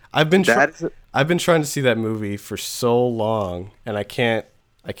movie? I've been trying to see that movie for so long, and I can't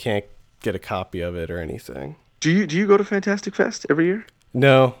get a copy of it or anything. Do you go to Fantastic Fest every year?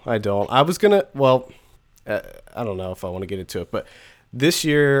 No, I don't. I was gonna. Well, I don't know if I want to get into it, but this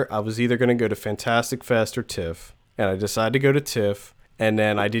year I was either gonna go to Fantastic Fest or TIFF, and I decided to go to TIFF, and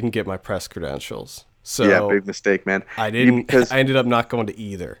then I didn't get my press credentials. So yeah, big mistake, man. I didn't. I ended up not going to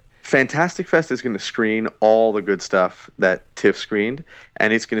either. Fantastic Fest is going to screen all the good stuff that TIFF screened,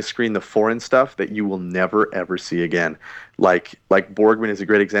 and it's going to screen the foreign stuff that you will never ever see again. Like Borgman is a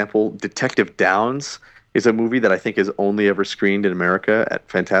great example. Detective Downs is a movie that I think is only ever screened in America at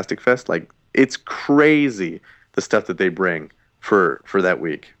Fantastic Fest. Like, it's crazy the stuff that they bring for that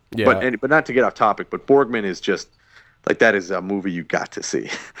week. Yeah. But not to get off topic, but Borgman is just like, that is a movie you got to see.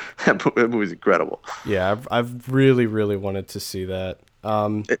 That movie's incredible. Yeah, I've really wanted to see that.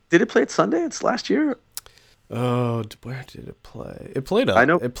 Did it play at Sundance last year? Oh, where did it play? It played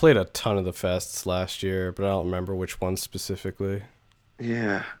a ton of the fests last year, but I don't remember which one specifically.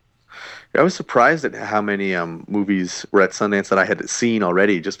 Yeah. I was surprised at how many movies were at Sundance that I had seen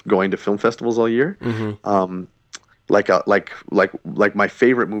already, just going to film festivals all year. Mm-hmm. Like my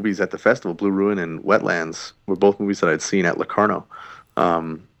favorite movies at the festival, Blue Ruin and Wetlands, were both movies that I'd seen at Locarno.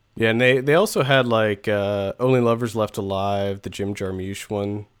 Yeah, and they also had like Only Lovers Left Alive, the Jim Jarmusch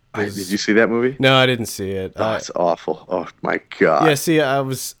one. Did you see that movie? No, I didn't see it. Oh, it's awful. Oh my god. Yeah, see, I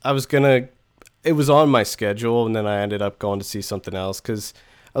was gonna. It was on my schedule, and then I ended up going to see something else because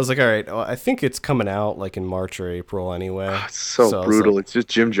I was like, all right, I think it's coming out like in March or April anyway. Oh, it's so brutal. It's just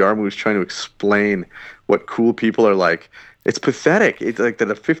Jim Jarmusch trying to explain what cool people are like. It's pathetic. It's like that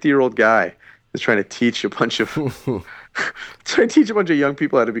a 50-year-old guy is trying to teach a bunch of young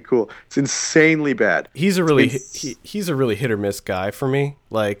people how to be cool. It's insanely bad. He's a really hit or miss guy for me.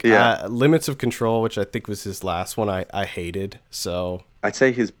 Like, Limits of Control, which I think was his last one, I hated. So I'd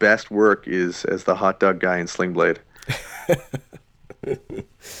say his best work is as the hot dog guy in Sling Blade.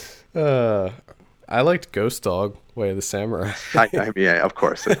 I liked Ghost Dog, Way of the Samurai. Yeah, of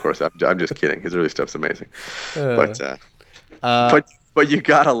course. I'm just kidding. His early stuff's amazing. But you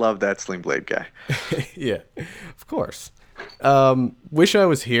gotta love that Sling Blade guy. Yeah, of course. Wish I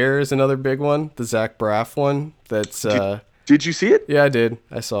Was Here is another big one. The Zach Braff one. That's. Did you see it? Yeah, I did.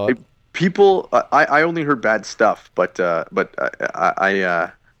 I saw it. People, I only heard bad stuff, but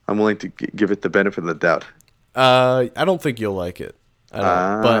I'm willing to give it the benefit of the doubt. I don't think you'll like it. I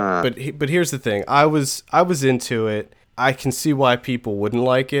don't know. But here's the thing. I was into it. I can see why people wouldn't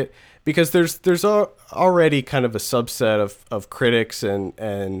like it because there's already kind of a subset of critics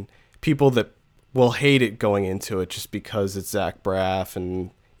and people that will hate it going into it just because it's Zach Braff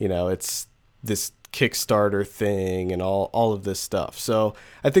and it's this Kickstarter thing and all of this stuff. So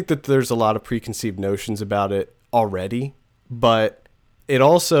I think that there's a lot of preconceived notions about it already, but it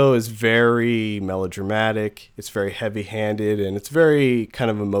also is very melodramatic. It's very heavy-handed, and it's very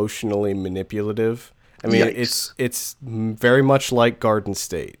kind of emotionally manipulative. I mean, it's very much like Garden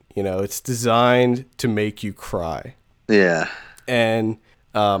State. It's designed to make you cry. Yeah. And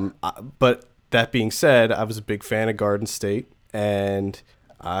but that being said, I was a big fan of Garden State, and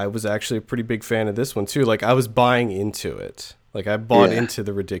I was actually a pretty big fan of this one too. Like, I was buying into it. Like, I bought into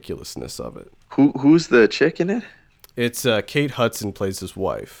the ridiculousness of it. Who's the chick in it? It's Kate Hudson plays his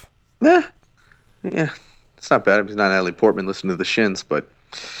wife. Yeah, it's not bad. It's not Natalie Portman listening to the Shins, but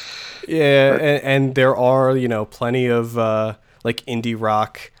yeah, and there are plenty of like indie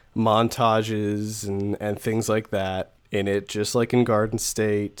rock montages and things like that in it, just like in Garden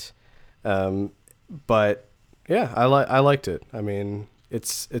State. But yeah, I liked it. I mean,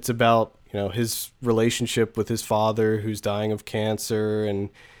 it's about his relationship with his father who's dying of cancer, and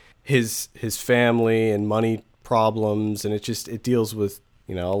his family and money problems, and it deals with,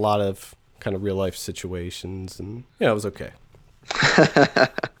 you know, a lot of kind of real life situations, and it was okay.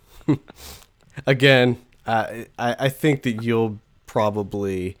 Again, I think that you'll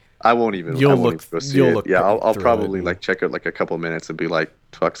probably I won't even go see it. Yeah, I'll probably like check out like a couple minutes and be like,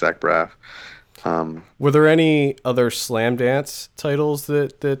 fuck Zach Braff. Were there any other Slamdance titles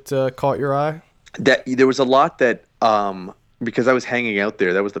that caught your eye? That there was a lot that because I was hanging out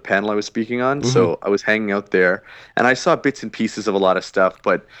there. That was the panel I was speaking on. So I was hanging out there, and I saw bits and pieces of a lot of stuff,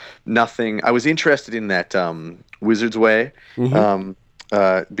 but nothing. I was interested in that Wizard's Way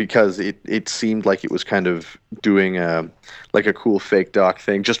because it seemed like it was kind of doing like a cool fake doc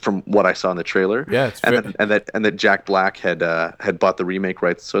thing, just from what I saw in the trailer. Yeah, and that Jack Black had bought the remake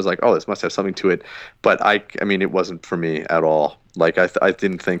rights. So I was like, oh, this must have something to it. But I mean, it wasn't for me at all. Like I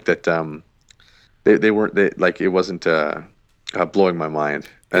didn't think that it wasn't blowing my mind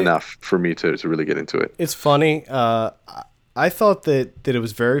enough for me to really get into it. It's funny. I thought that it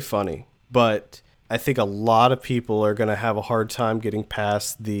was very funny, but I think a lot of people are going to have a hard time getting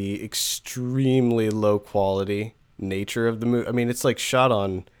past the extremely low quality nature of the movie. I mean, it's like shot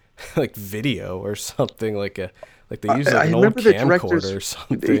on like video or something, like they use like an old camcorder or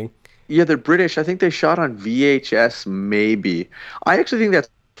something. Yeah, they're British. I think they shot on VHS, maybe. I actually think that's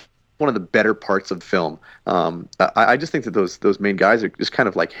one of the better parts of the film. I just think that those main guys are just kind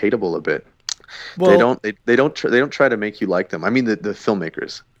of like hateable a bit. Well, they don't try to make you like them. I mean the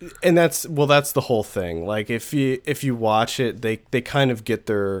filmmakers. And that's the whole thing. Like if you watch it, they kind of get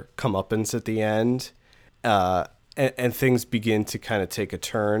their comeuppance at the end, and things begin to kind of take a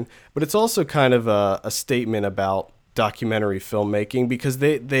turn. But it's also kind of a statement about documentary filmmaking, because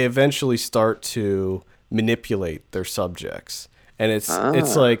they eventually start to manipulate their subjects. And it's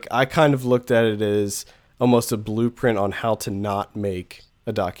like, I kind of looked at it as almost a blueprint on how to not make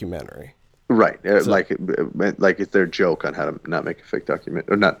a documentary. Right. So, like it's their joke on how to not make a fake document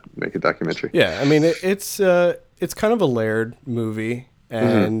or not make a documentary. Yeah. I mean, it's kind of a layered movie,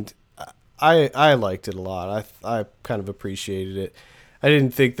 and I liked it a lot. I kind of appreciated it. I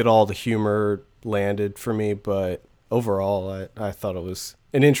didn't think that all the humor landed for me, but overall I thought it was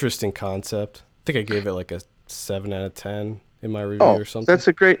an interesting concept. I think I gave it like a 7 out of 10 in my review or something. That's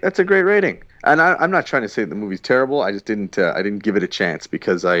a great rating. And I'm not trying to say the movie's terrible. I just didn't give it a chance,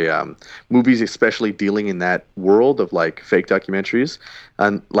 because movies, especially dealing in that world of like fake documentaries,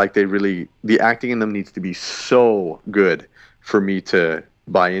 and like the acting in them needs to be so good for me to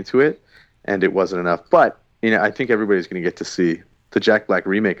buy into it, and it wasn't enough. But I think everybody's going to get to see the Jack Black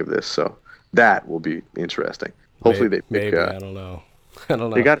remake of this, so that will be interesting. Hopefully they pick, maybe I don't know.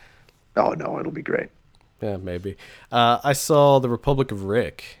 They got. Oh no, it'll be great. Yeah, maybe. I saw The Republic of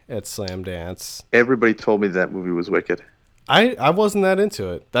Rick at Slamdance. Everybody told me that movie was wicked. I wasn't that into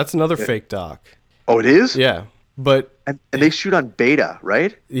it. That's another fake doc. Oh, it is? Yeah, but and they shoot on beta,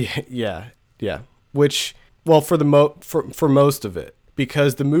 right? Yeah. Which, well, for most of it,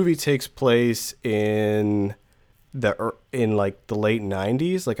 because the movie takes place in like the late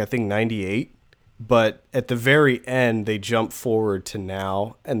 90s, like I think 98. But at the very end, they jump forward to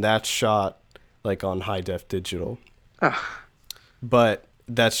now, and that's shot like on high def digital. But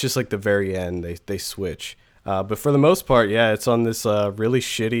that's just like the very end, they switch. But for the most part, yeah, it's on this really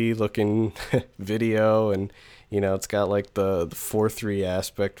shitty looking video, and it's got like the 4:3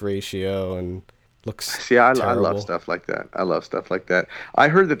 aspect ratio and looks terrible. I love stuff like that. I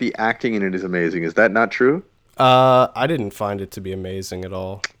heard that the acting in it is amazing. Is that not true? I didn't find it to be amazing at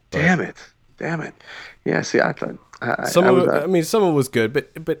all. Damn it. Yeah, see, I thought some of it was good,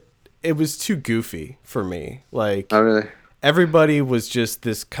 but it was too goofy for me. Like, oh, really? Everybody was just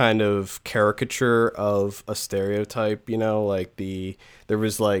this kind of caricature of a stereotype, like there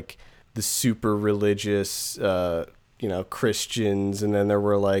was like the super religious, Christians, and then there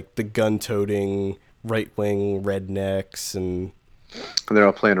were like the gun-toting right-wing rednecks, and they're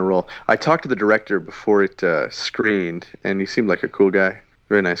all playing a role. I talked to the director before it screened, and he seemed like a cool guy,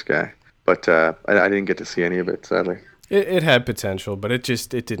 very nice guy. But I didn't get to see any of it, sadly. It had potential, but it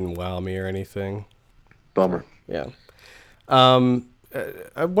didn't wow me or anything. Bummer. Yeah. I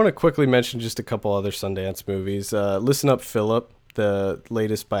want to quickly mention just a couple other Sundance movies. Listen Up, Philip, the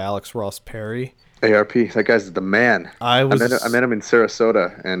latest by Alex Ross Perry. ARP, that guy's the man. I met him in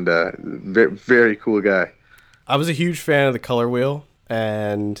Sarasota, and very, very cool guy. I was a huge fan of The Color Wheel,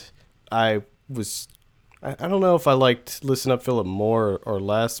 and I don't know if I liked Listen Up, Philip more or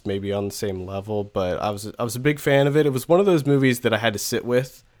less, maybe on the same level, but I was a big fan of it. It was one of those movies that I had to sit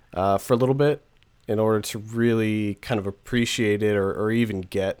with for a little bit in order to really kind of appreciate it or even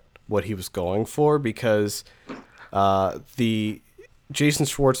get what he was going for, because the Jason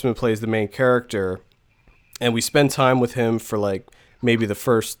Schwartzman plays the main character, and we spend time with him for like maybe the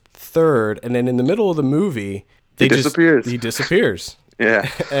first third, and then in the middle of the movie, he disappears.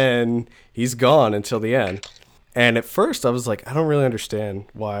 Yeah. And he's gone until the end. And at first, I was like, I don't really understand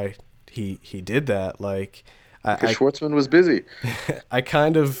why he did that. Like, Schwartzman was busy. I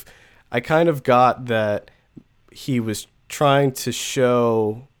kind of got that he was trying to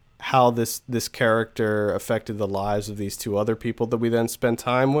show how this character affected the lives of these two other people that we then spent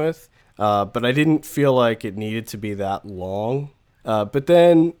time with. But I didn't feel like it needed to be that long. But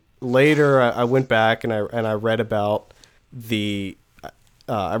then later, I went back and I read about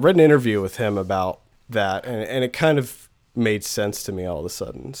I read an interview with him about that, and it kind of made sense to me all of a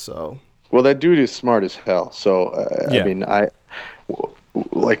sudden. So, well, that dude is smart as hell. So, yeah. I mean,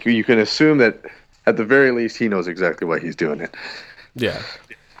 like you can assume that at the very least he knows exactly why he's doing it. Yeah.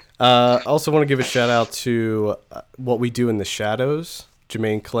 I also want to give a shout out to What We Do in the Shadows,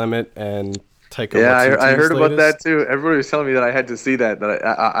 Jermaine Clement and Taika Waititi's Yeah, I heard about that latest. too. Everybody was telling me that I had to see that. But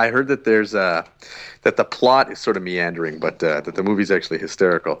I heard that there's that the plot is sort of meandering, but that the movie's actually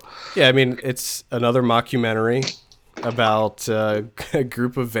hysterical. Yeah, I mean, it's another mockumentary about a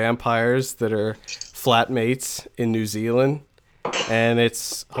group of vampires that are flatmates in New Zealand, and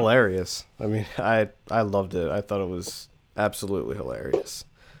it's hilarious. I mean, I loved it. I thought it was absolutely hilarious.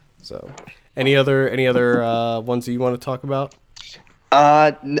 So, any other ones that you want to talk about?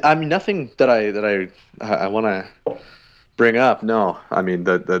 I mean, nothing that I want to bring up. No, I mean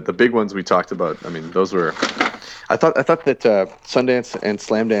the big ones we talked about. I mean, those were. I thought that Sundance and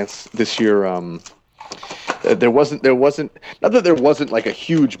Slamdance this year. There wasn't not that there wasn't like a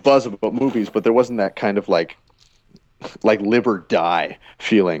huge buzz about movies, but there wasn't that kind of like live or die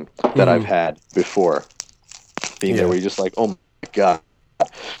feeling that I've had before. Being there, where you're just like, oh my god,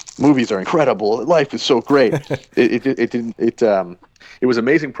 movies are incredible. Life is so great. It was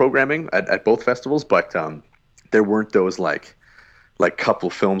amazing programming at both festivals, but there weren't those like couple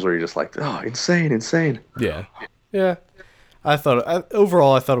films where you're just like, oh, insane. Yeah.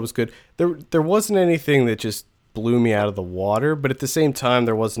 Overall I thought it was good. There wasn't anything that just blew me out of the water, but at the same time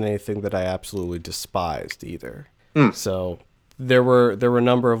there wasn't anything that I absolutely despised either. So there were a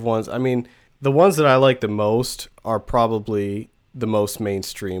number of ones. I mean, the ones that I like the most are probably the most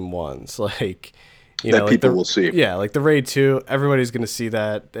mainstream ones, like that people will see. Yeah, like the Raid 2, everybody's going to see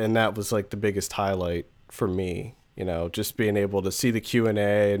that, and that was like the biggest highlight for me, just being able to see the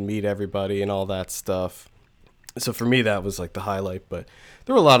Q&A and meet everybody and all that stuff. So for me, that was like the highlight, but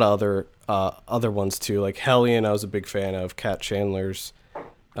there were a lot of other ones too, like Hellion. I was a big fan of Kat Chandler's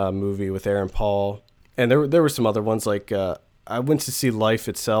movie with Aaron Paul, and there were some other ones like I went to see Life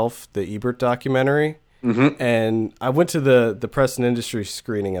Itself, the Ebert documentary, and I went to the press and industry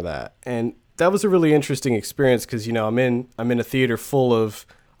screening of that, and that was a really interesting experience because I'm in a theater full of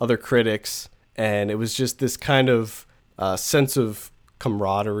other critics, and it was just this kind of sense of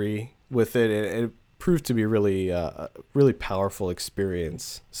camaraderie with it, and it proved to be really really powerful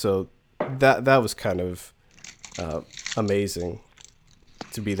experience. So that was kind of amazing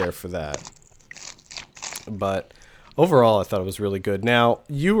to be there for that. But overall, I thought it was really good. Now,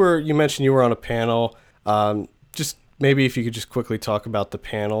 you mentioned you were on a panel. Just maybe if you could just quickly talk about the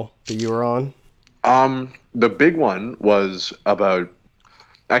panel that you were on. The big one was about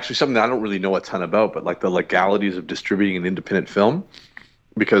actually something that I don't really know a ton about, but like the legalities of distributing an independent film,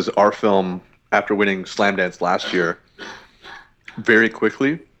 because our film, after winning Slamdance last year, very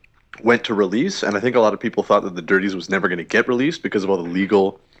quickly went to release, and I think a lot of people thought that The Dirties was never going to get released because of all the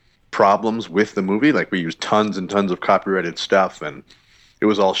legal problems with the movie. Like, we used tons and tons of copyrighted stuff, and it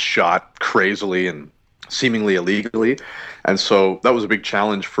was all shot crazily and seemingly illegally, and so that was a big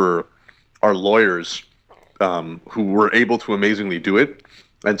challenge for our lawyers, who were able to amazingly do it.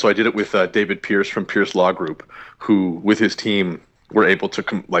 And so I did it with David Pierce from Pierce Law Group, who with his team were able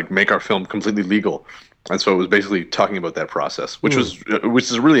to make our film completely legal. And so it was basically talking about that process, which is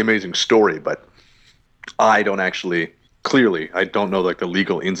a really amazing story, but I don't know like the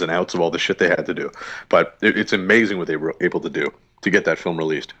legal ins and outs of all the shit they had to do. But it's amazing what they were able to do to get that film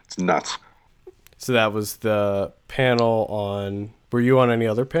released. It's nuts. So that was the panel on. Were you on any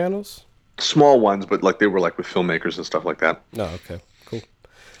other panels? Small ones, but like they were like with filmmakers and stuff like that. Oh, okay, cool.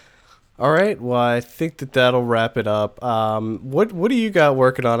 All right, well, I think that'll wrap it up. What do you got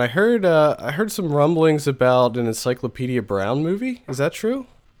working on? I heard some rumblings about an Encyclopedia Brown movie. Is that true?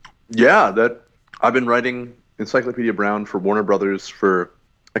 Yeah, that I've been writing Encyclopedia Brown for Warner Brothers for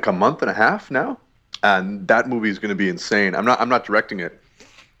like a month and a half now, and that movie is going to be insane. I'm not directing it,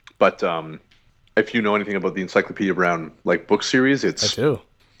 but if you know anything about the Encyclopedia Brown like book series, I do.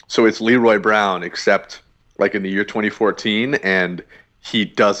 So it's Leroy Brown, except like in the year 2014, and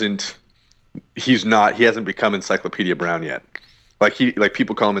he hasn't become Encyclopedia Brown yet. Like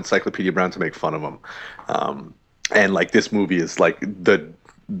people call him Encyclopedia Brown to make fun of him. And like this movie is like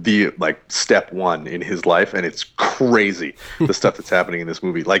the like step one in his life, and it's crazy the stuff that's happening in this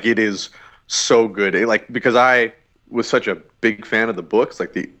movie. Like it is so good. Because I was such a big fan of the books,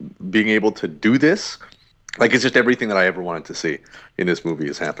 like being able to do this, like it's just everything that I ever wanted to see in this movie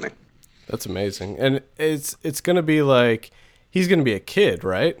is happening. That's amazing. And it's going to be like, he's going to be a kid,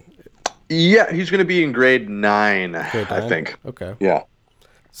 right? Yeah, he's going to be in grade 9, I think. Okay. Yeah.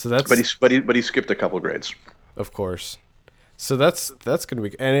 So that's but he skipped a couple grades. Of course. So that's going to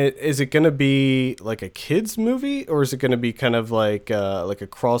be, and is it going to be like a kids movie, or is it going to be kind of like a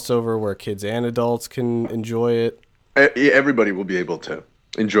crossover where kids and adults can enjoy it? Everybody will be able to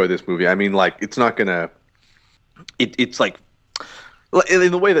enjoy this movie. I mean, like it's not going to it's like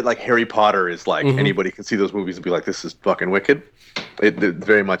in the way that like Harry Potter is like anybody can see those movies and be like, this is fucking wicked. It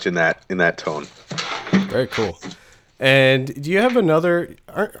very much in that tone. Very cool. And do you have another?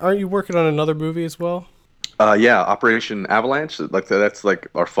 Aren't you working on another movie as well? Yeah, Operation Avalanche. Like that's like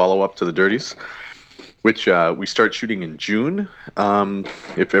our follow up to The Dirties, which we start shooting in June,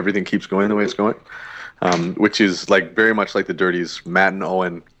 if everything keeps going the way it's going. Which is like very much like The Dirties. Matt and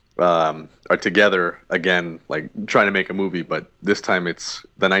Owen are together again, like trying to make a movie, but this time it's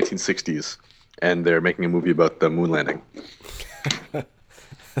the 1960s, and they're making a movie about the moon landing.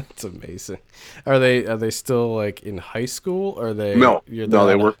 That's amazing. Are they still like in high school? Or are they? No,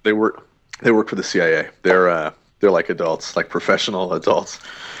 they work for the CIA. They're like adults, like professional adults.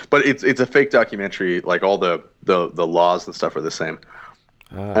 But it's a fake documentary. Like all the laws and stuff are the same.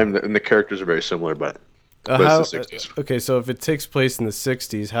 And the characters are very similar, but it's the 60s. Okay, so if it takes place in the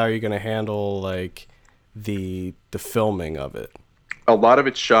 60s, how are you going to handle like the filming of it? A lot of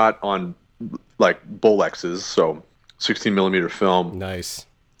it's shot on like Bolexes, so 16 millimeter film. Nice.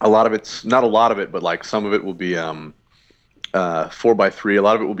 A lot of it's not a lot of it, but like some of it will be 4x3. A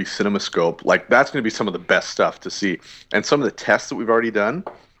lot of it will be CinemaScope. Like that's going to be some of the best stuff to see. And some of the tests that we've already done,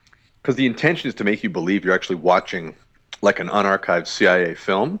 because the intention is to make you believe you're actually watching like an unarchived CIA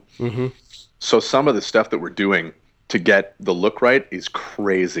film. Mm-hmm. So some of the stuff that we're doing to get the look right is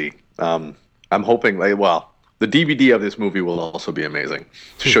crazy. I'm hoping, the DVD of this movie will also be amazing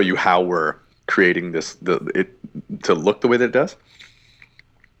to show you how we're creating it to look the way that it does.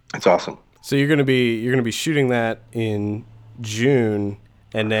 It's awesome. So you're gonna be shooting that in June,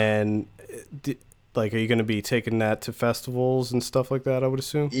 and then like, are you gonna be taking that to festivals and stuff like that? I would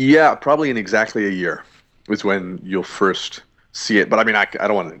assume. Yeah, probably in exactly a year is when you'll first see it. But I mean, I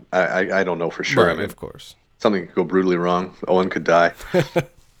don't want to. I don't know for sure. Right, I mean, of course. Something could go brutally wrong. Owen could die.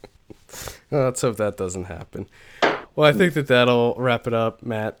 Well, let's hope that doesn't happen. Well, I think that'll wrap it up.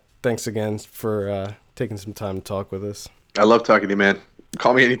 Matt, thanks again for taking some time to talk with us. I love talking to you, man.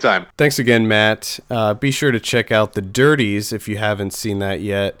 Call me anytime. Thanks again, Matt. Be sure to check out The Dirties if you haven't seen that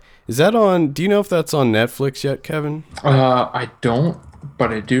yet. Is that on? Do you know if that's on Netflix yet, Kevin? I don't,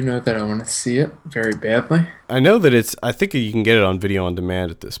 but I do know that I want to see it very badly. I know that I think you can get it on video on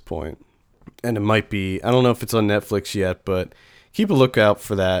demand at this point. And it might be, I don't know if it's on Netflix yet, but keep a lookout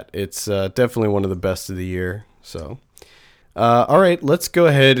for that. It's definitely one of the best of the year. So, all right, let's go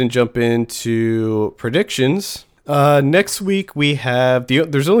ahead and jump into predictions. Next week we have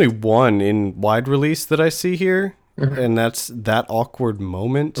there's only one in wide release that I see here, and that's That Awkward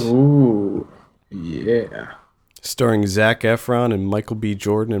Moment. Ooh, yeah. Starring Zac Efron and Michael B.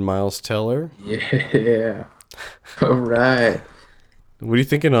 Jordan and Miles Teller. Yeah. All right. What are you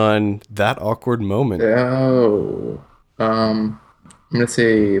thinking on That Awkward Moment? Oh, I'm gonna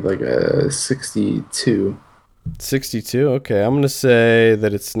say like a 62. 62. Okay, I'm gonna say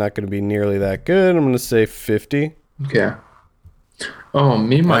that it's not gonna be nearly that good. I'm gonna say 50. Okay. Oh,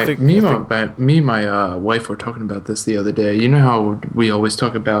 me and my wife were talking about this the other day. You know how we always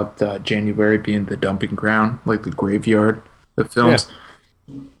talk about January being the dumping ground, like the graveyard of films.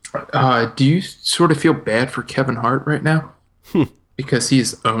 Yeah. Do you sort of feel bad for Kevin Hart right now? Because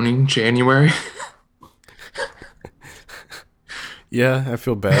he's owning January? Yeah, I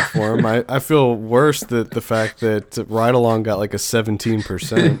feel bad for him. I feel worse that the fact that Ride Along got like a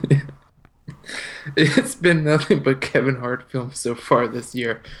 17%. It's been nothing but Kevin Hart films so far this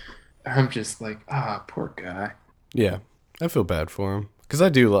year. I'm just like, poor guy. Yeah, I feel bad for him because I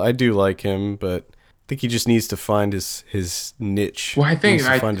do like him, but I think he just needs to find his niche. Well, I think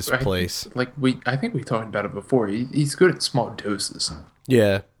find his place. I think we talked about it before. He's good at small doses.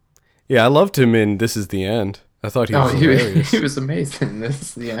 Yeah, I loved him in This Is the End. I thought he was hilarious. He was amazing. This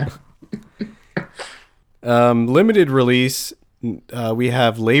is the end. Limited release. We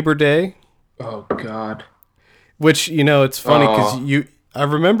have Labor Day. Oh God. Which, it's funny because Oh. I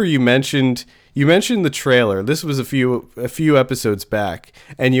remember you mentioned the trailer. This was a few episodes back,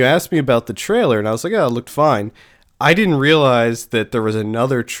 and you asked me about the trailer, and I was like, "Oh, it looked fine." I didn't realize that there was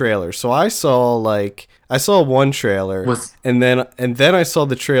another trailer. So I saw one trailer, and then I saw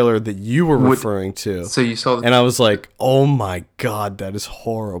the trailer that you were referring to. So you saw and I was like, "Oh my god, that is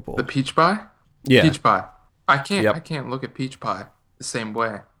horrible." the peach pie? Yeah. Peach pie. I can't Yep. I can't look at peach pie the same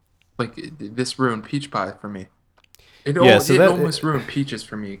way. Like this ruined peach pie for me. It almost ruined peaches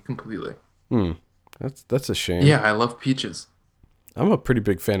for me completely. That's a shame. Yeah, I love peaches. I'm a pretty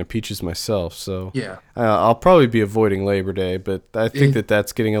big fan of peaches myself, so Yeah. I'll probably be avoiding Labor Day, but I think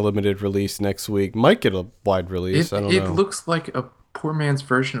that's getting a limited release next week. Might get a wide release. I don't know. It looks like a poor man's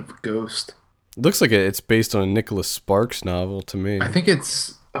version of Ghost. It looks like it's based on a Nicholas Sparks novel to me. I think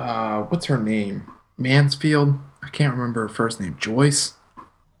it's what's her name? Mansfield. I can't remember her first name. Joyce.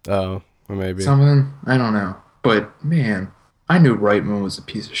 Oh, or maybe. Something. I don't know. But man, I knew Reitman was a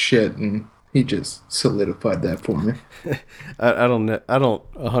piece of shit, and he just solidified that for me. I don't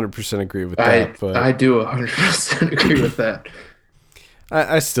 100% agree with that, but I do 100% agree with that.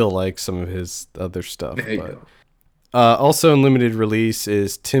 I still like some of his other stuff. There you But go. Also in limited release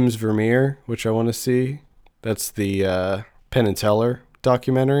is Tim's Vermeer, which I want to see. That's the Penn and Teller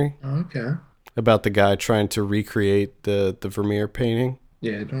documentary Okay. about the guy trying to recreate the Vermeer painting.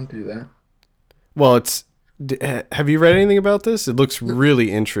 Yeah, don't do that. Well, have you read anything about this? It looks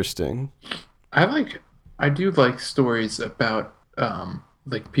really interesting. I do like stories about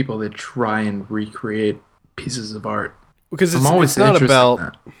like people that try and recreate pieces of art. Because I'm always it's not interested in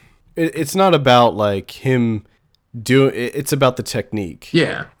about that. it's not about like him doing. It's about the technique.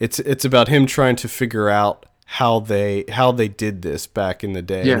 Yeah. It's about him trying to figure out how they did this back in the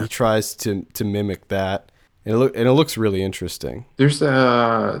day. Yeah. And he tries to mimic that. And it looks really interesting. There's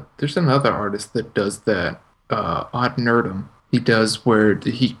another artist that does that. Odd Nerdum. He does where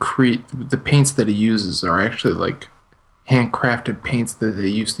the paints that he uses are actually like handcrafted paints that they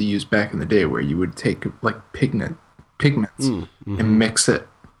used to use back in the day, where you would take like pigments and mix it,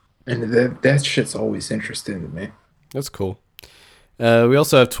 and that shit's always interesting to me. That's cool. We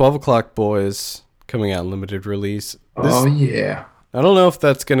also have 12 O'Clock Boys coming out in limited release. Oh yeah, I don't know if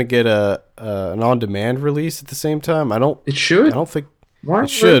that's going to get an on-demand release at the same time. it should. I don't think Why, it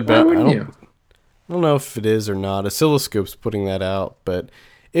should, why but wouldn't I you? don't know if it is or not. Oscilloscope's putting that out, but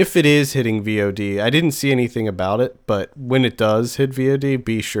if it is hitting VOD, I didn't see anything about it, but when it does hit VOD,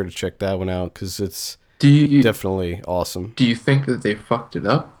 be sure to check that one out because it's definitely awesome. Do you think that they fucked it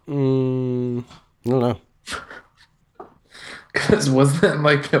up? I don't know. Because wasn't that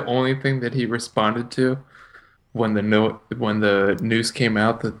like the only thing that he responded to when the news came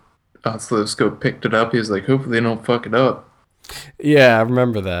out that Oscilloscope picked it up? He was like, "Hopefully they don't fuck it up." Yeah, I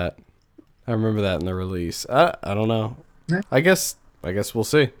remember that. I remember that in the release. I don't know. I guess we'll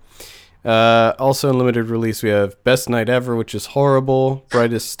see. Also in limited release, we have Best Night Ever, which is horrible.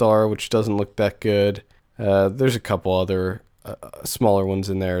 Brightest Star, which doesn't look that good. There's a couple other smaller ones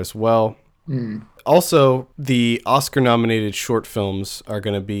in there as well. Also, the Oscar-nominated short films are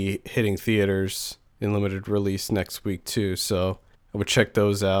going to be hitting theaters in limited release next week too, so I would check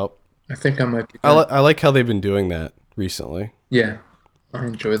those out. I think I might be. I like how they've been doing that recently. Yeah, I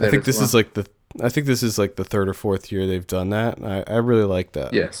enjoy that. I think this is like the third or fourth year they've done that. I really like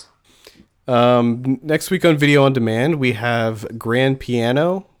that. Yes. Next week on Video on Demand, we have Grand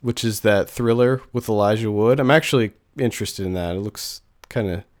Piano, which is that thriller with Elijah Wood. I'm actually interested in that. It looks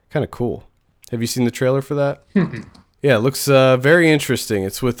kind of cool. Have you seen the trailer for that? Yeah, it looks very interesting.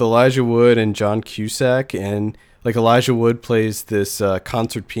 It's with Elijah Wood and John Cusack, and like Elijah Wood plays this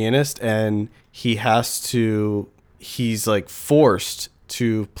concert pianist, and he's like forced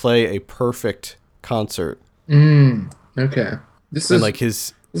to play a perfect concert. Okay. This is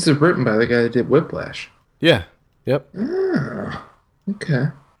written by the guy that did Whiplash. Yeah. Yep. Okay.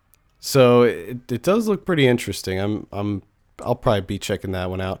 So it does look pretty interesting. I'll probably be checking that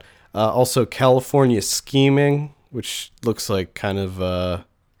one out. Also, California Scheming, which looks like kind of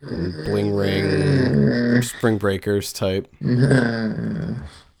Bling Ring, Spring Breakers type.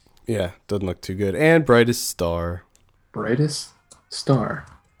 Yeah, doesn't look too good. And Brightest Star. Brightest Star.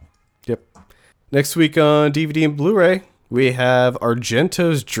 Yep. Next week on DVD and Blu-ray, we have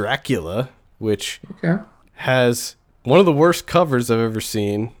Argento's Dracula, which has one of the worst covers I've ever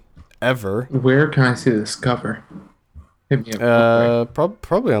seen, ever. Where can I see this cover? Hit me up.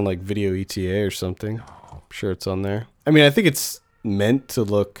 Probably on like Video ETA or something. I'm sure it's on there. I mean, I think it's meant to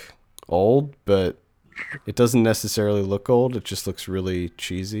look old, but it doesn't necessarily look old. It just looks really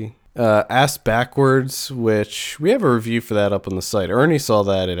cheesy. Ass Backwards, which we have a review for that up on the site. Ernie saw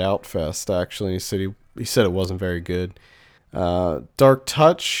that at Outfest, actually. He said he said it wasn't very good. Dark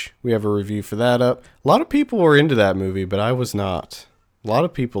Touch, we have a review for that up. A lot of people were into that movie, but I was not. A lot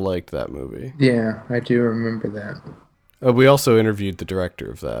of people liked that movie. Yeah, I do remember that. We also interviewed the director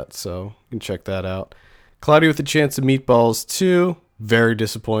of that, so you can check that out. Cloudy with a Chance of Meatballs 2, very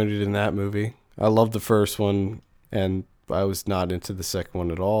disappointed in that movie. I loved the first one, and I was not into the second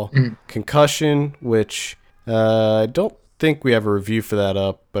one at all. Concussion, which I don't think we have a review for that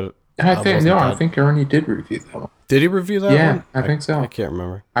up, but I think Ernie did review that one. Did he review that one? Yeah, I think so. I can't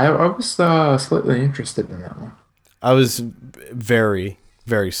remember. I was slightly interested in that one. I was very,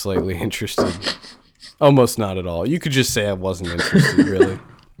 very slightly interested. Almost not at all. You could just say I wasn't interested, really.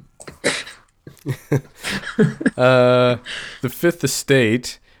 The Fifth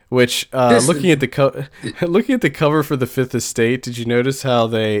Estate, which looking at the cover for The Fifth Estate, did you notice how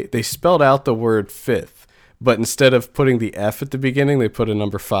they spelled out the word fifth, but instead of putting the F at the beginning, they put a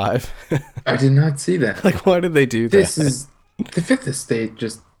number 5? I did not see that. Like, why did they do that? This is The Fifth Estate.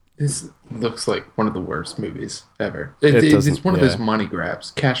 This looks like one of the worst movies ever. It's one of those money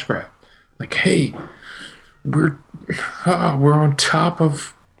grabs, cash grab. Like, hey, we're on top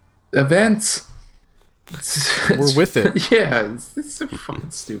of events. We're with it. Yeah, it's so fucking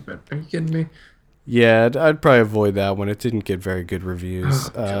stupid. Are you kidding me? Yeah, I'd probably avoid that one. It didn't get very good reviews.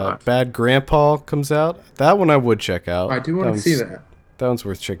 Bad Grandpa comes out. That one I would check out. I do want to see that. That one's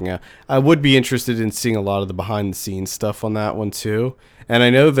worth checking out. I would be interested in seeing a lot of the behind-the-scenes stuff on that one, too. And I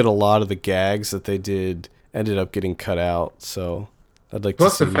know that a lot of the gags that they did ended up getting cut out, so I'd like to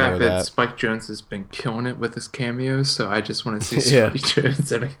see more of that. Plus the fact that Spike Jonze has been killing it with his cameos, so I just want to see Spike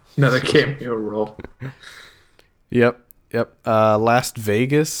Jonze in another cameo role. Yep. Last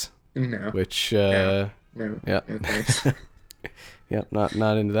Vegas. No. Which, no, thanks. Yep,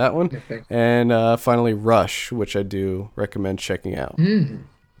 not into that one. No, and finally, Rush, which I do recommend checking out. Mm.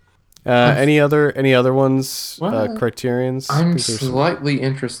 Any other ones? Criterions? I'm slightly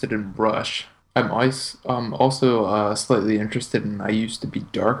interested in Rush. I'm also slightly interested in I Used to Be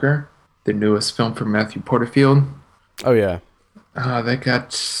Darker, the newest film from Matthew Porterfield. Oh yeah. That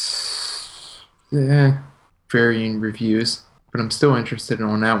got varying reviews, but I'm still interested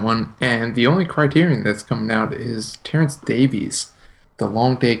in that one. And the only Criterion that's coming out is Terrence Davies' The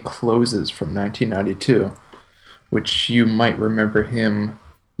Long Day Closes from 1992, which you might remember him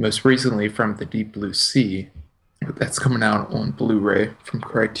most recently from The Deep Blue Sea. That's coming out on Blu-ray from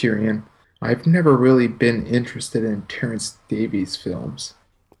Criterion. I've never really been interested in Terrence Davies films.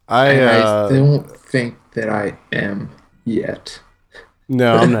 I don't think that I am yet.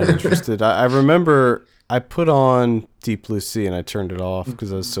 No, I'm not interested. I remember I put on Deep Blue Sea and I turned it off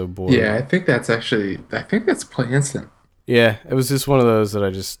because I was so bored. Yeah, I think that's Play Instant. Yeah, it was just one of those that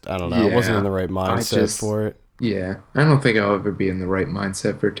I don't know. I wasn't in the right mindset for it. Yeah, I don't think I'll ever be in the right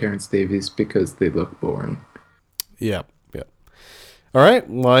mindset for Terrence Davies because they look boring. Yep. All right,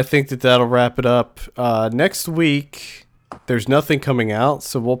 well, I think that'll wrap it up. Next week, there's nothing coming out,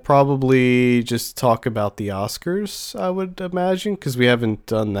 so we'll probably just talk about the Oscars, I would imagine, because we haven't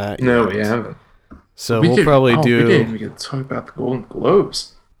done that yet. No, we haven't. So we'll probably do... We didn't even get to talk about the Golden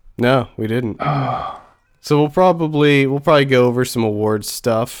Globes. No, we didn't. Oh. So we'll probably go over some awards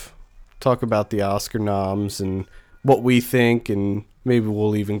stuff, talk about the Oscar noms and what we think, and maybe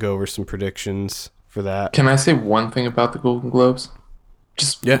we'll even go over some predictions for that. Can I say one thing about the Golden Globes?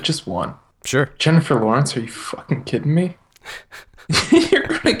 Just one. Sure. Jennifer Lawrence, are you fucking kidding me? You're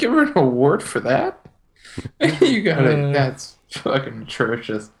gonna give her an award for that? You gotta. That's fucking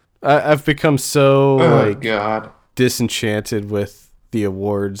atrocious. I've become so God, disenchanted with the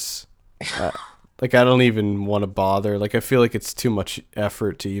awards. Like I don't even want to bother. Like I feel like it's too much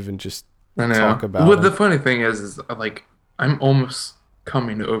effort to even just talk about. Well, the funny thing is like I'm almost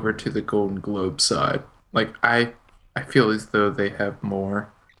coming over to the Golden Globe side. Like I feel as though they have more.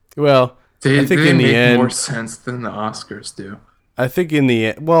 Well, I think in the end, more sense than the Oscars do. I think in the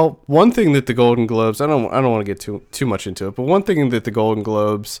end, well, one thing that the Golden Globes, I don't want to get too much into it, but one thing that the Golden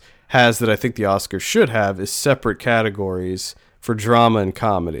Globes has that I think the Oscars should have is separate categories for drama and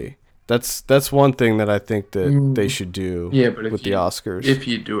comedy. That's one thing that I think that they should do with the Oscars. If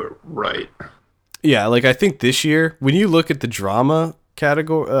you do it right. Yeah, like I think this year, when you look at the drama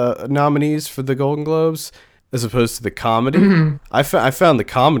category nominees for the Golden Globes, as opposed to the comedy, I found the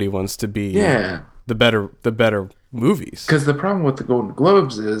comedy ones to be the better movies. Because the problem with the Golden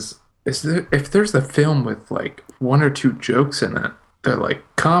Globes is if there's a film with like one or two jokes in it, they're like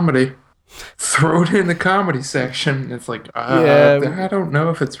comedy. Throw it in the comedy section. It's like I don't know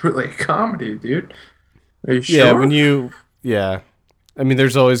if it's really a comedy, dude. Are you sure? I mean,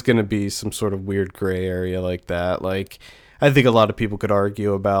 there's always going to be some sort of weird gray area like that. Like, I think a lot of people could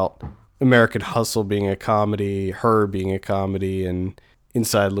argue about American Hustle being a comedy, Her being a comedy, and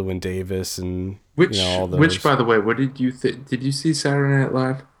Inside Llewyn Davis, and all those. Which, by the way, what did you think? Did you see Saturday Night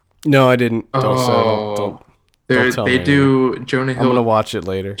Live? No, I didn't. Don't tell me. Jonah Hill. I'm gonna watch it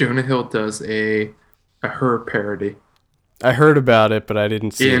later. Jonah Hill does a Her parody. I heard about it, but I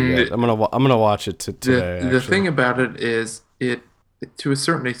didn't see it yet. I'm gonna watch it today. The thing about it is, it to a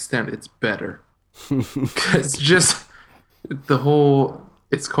certain extent, it's better. It's just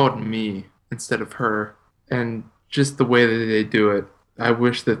it's called Me instead of Her, and just the way that they do it. I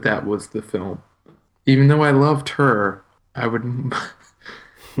wish that was the film. Even though I loved Her, I would.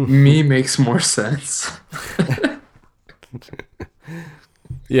 Me makes more sense.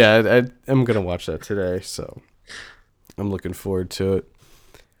 Yeah, I'm gonna watch that today, so I'm looking forward to it.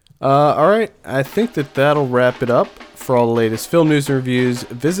 All right, I think that'll wrap it up. For all the latest film news and reviews,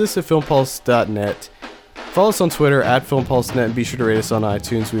 visit us at filmpulse.net. Follow us on Twitter at filmpulse.net, and be sure to rate us on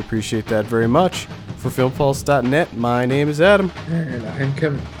iTunes. We appreciate that very much. For filmpulse.net, my name is Adam. And I'm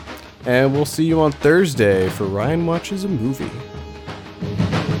Kevin. And we'll see you on Thursday for Ryan Watches a Movie.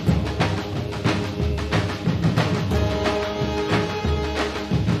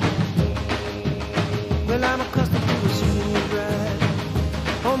 Well, I'm accustomed to receiving your bride.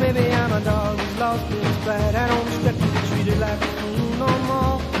 Or maybe I'm a dog who's lost his pride. I don't expect to be treated like a fool no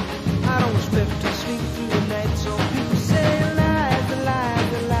more. I don't expect to sleep through the night. So people say lies, the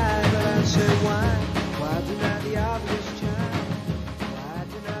lies, the lies. But I say why? Why deny the obvious child? Why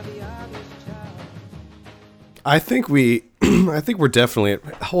deny the obvious child? I think we're definitely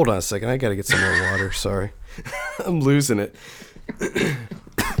hold on a second. I gotta get some more water. Sorry. I'm losing it.